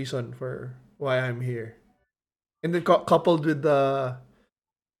whole reason for why I'm here. And then coupled with the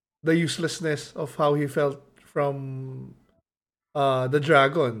uselessness of how he felt from the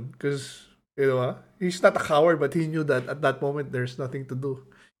dragon, because he's not a coward, but he knew that at that moment there's nothing to do.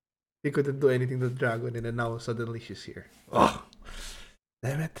 He couldn't do anything to the dragon, and then now suddenly she's here. Oh,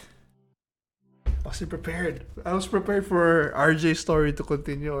 damn it! I wasn't prepared. I was prepared for RJ's story to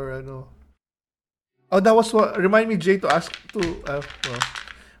continue or ano. Oh, that was what remind me Jay to ask to well,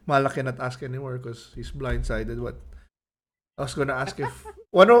 Malak cannot ask anymore because he's blindsided. What I was gonna ask if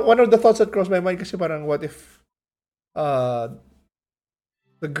one of the thoughts that crossed my mind kasi parang what if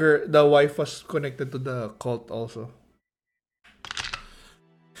the wife was connected to the cult also.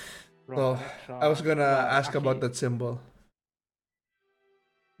 So I was gonna ask about that symbol.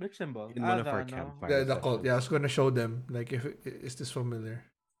 Which symbol? In one of our campfires. The cult. Yeah, I was gonna show them like if is this familiar.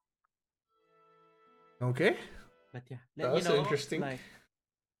 Okay. But yeah, That was interesting. Like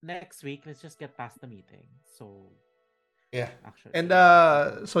next week, let's just get past the meeting. So yeah, actually, and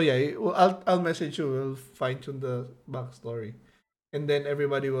so yeah, I'll message you. We'll fine tune the backstory, and then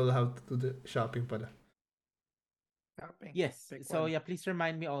everybody will have to do the shopping pala. Shopping. Yes. Pick So one. yeah, please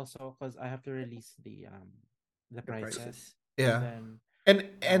remind me also because I have to release the prices. Yeah, And then,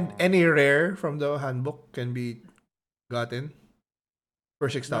 and any rare from the handbook can be gotten for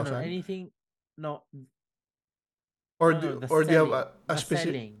 6,000. no, anything. No. Or No, the do you have selling. a The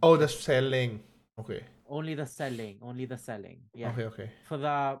specific? selling. Oh, the selling. Okay. Only the selling. Yeah. Okay. For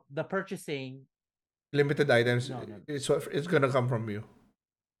the purchasing, Limited items. No. It's gonna come from you.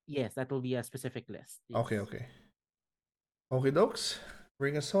 yes, that will be a specific list. Yes. Okay. Okay, dokes.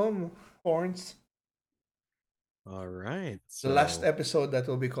 Bring us home, horns. All right. The last episode that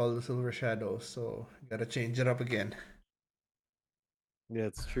will be called the Silver Shadows. So gotta change it up again.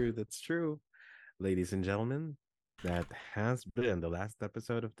 That's true. Ladies and gentlemen, that has been the last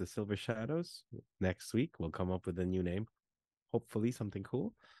episode of the Silver Shadows. Next week we'll come up with a new name. Hopefully something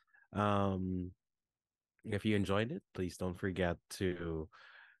cool. If you enjoyed it, please don't forget to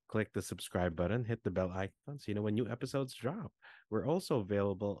click the subscribe button, hit the bell icon so you know when new episodes drop. We're also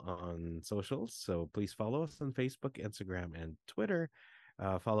available on socials, so please follow us on Facebook, Instagram, and Twitter,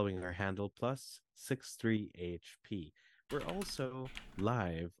 following our handle +63HP. We're also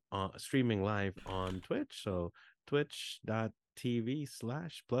streaming live on Twitch, so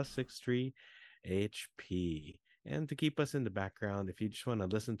twitch.tv/+63HP. And to keep us in the background, if you just want to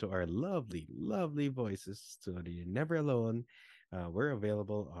listen to our lovely, lovely voices so that you're never alone, we're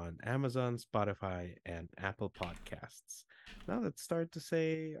available on Amazon, Spotify, and Apple Podcasts. Now let's start to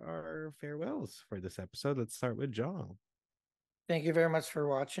say our farewells for this episode. Let's start with Jong. Thank you very much for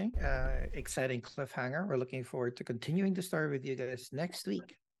watching. Exciting cliffhanger. We're looking forward to continuing the story with you guys next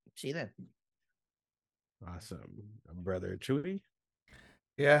week. See you then. Awesome. Brother Chewy.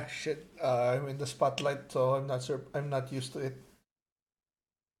 Yeah, shit. I'm in the spotlight, so I'm not sure. I'm not used to it.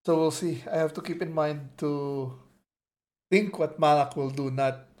 So we'll see. I have to keep in mind to think what Malak will do,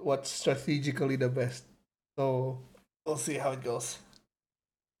 not what's strategically the best. So we'll see how it goes.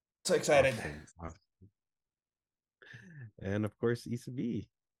 So excited. Awesome. And of course, Ysa B.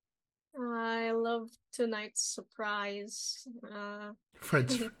 I love tonight's surprise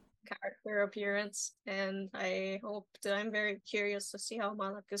French. character appearance, and I'm very curious to see how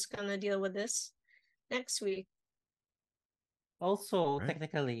Malak is gonna deal with this next week. Also, Right.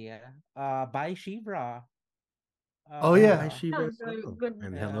 technically, bye Sheevra. Oh, yeah. Hi, Sheevra. Good.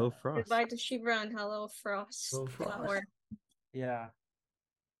 And Yeah. hello, Frost. Goodbye to Sheevra and hello, Frost. Hello, Frost. Flower. Yeah.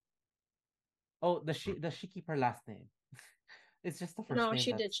 Oh, does she keep her last name? It's just the first No, name.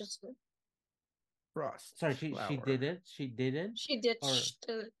 she that's- ditches it. Frost. Sorry, she Flower. didn't. She didn't. She ditched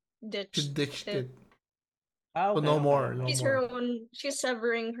She ditched it. Oh, So no more. No She's more. her own. She's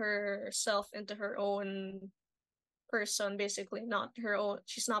severing herself into her own person, basically. Not her own.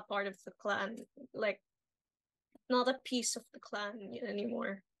 She's not part of the clan. Like, not a piece of the clan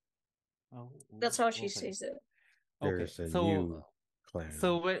anymore. Oh, That's how she okay. says it. Okay, There's a so new clan.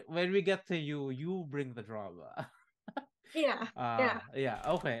 so when we get to you bring the drama. Yeah. Yeah.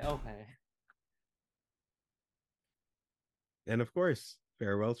 Okay. And of course,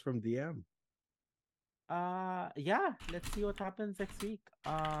 farewells from DM. Yeah, let's see what happens next week.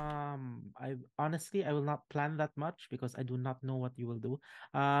 I honestly I will not plan that much because I do not know what you will do.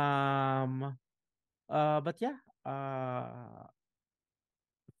 But yeah,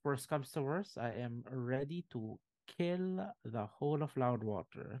 worst comes to worst, I am ready to kill the whole of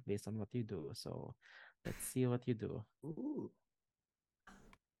Loudwater based on what you do. So let's see what you do. Ooh.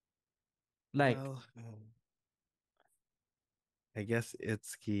 Like, Well, I guess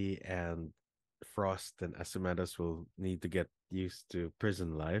ITSZKI and Frost and ASUMEDOS will need to get used to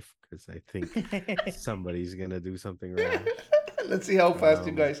prison life because I think somebody's gonna do something rash. Let's see how fast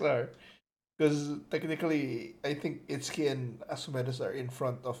you Um, guys are. Because technically, I think ITSZKI and ASUMEDOS are in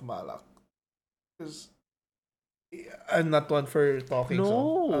front of Malak. Because I'm not one for talking,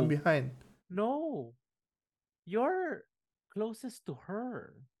 so I'm no, behind. no, you're closest to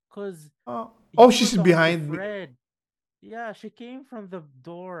her because Oh, you were she's talking to behind me. Fred. Yeah, she came from the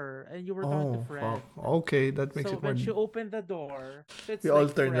door and you were talking to Oh, Fred. fuck. Okay, that makes So it more. when she opened the door, so it's We all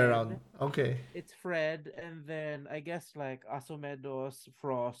like turned Fred, around. Okay. it's Fred, and then I guess like ASUMEDOS,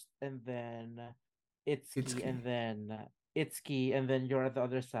 Frost, and then ITSZKI, ITSZKI. and then ITSZKI, and then you're at the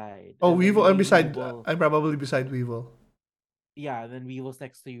other side. Oh, and then Weevil. I'm beside. Weevil. I'm probably beside Weevil. Yeah, then Weevil's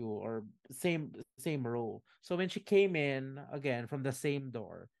next to you, or same row. So when she came in again from the same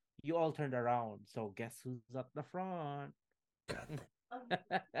door, you all turned around. So guess who's at the front?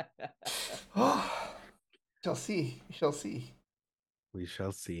 Shall see. Shall see. we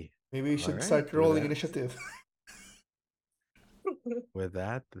shall see. Maybe we should Alright, start with rolling that- initiative. With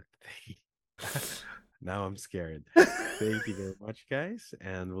that, now I'm scared. Thank you very much, guys,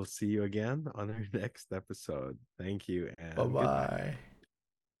 and we'll see you again on our next episode. Thank you and goodbye.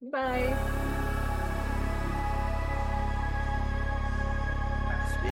 Bye-bye. Bye.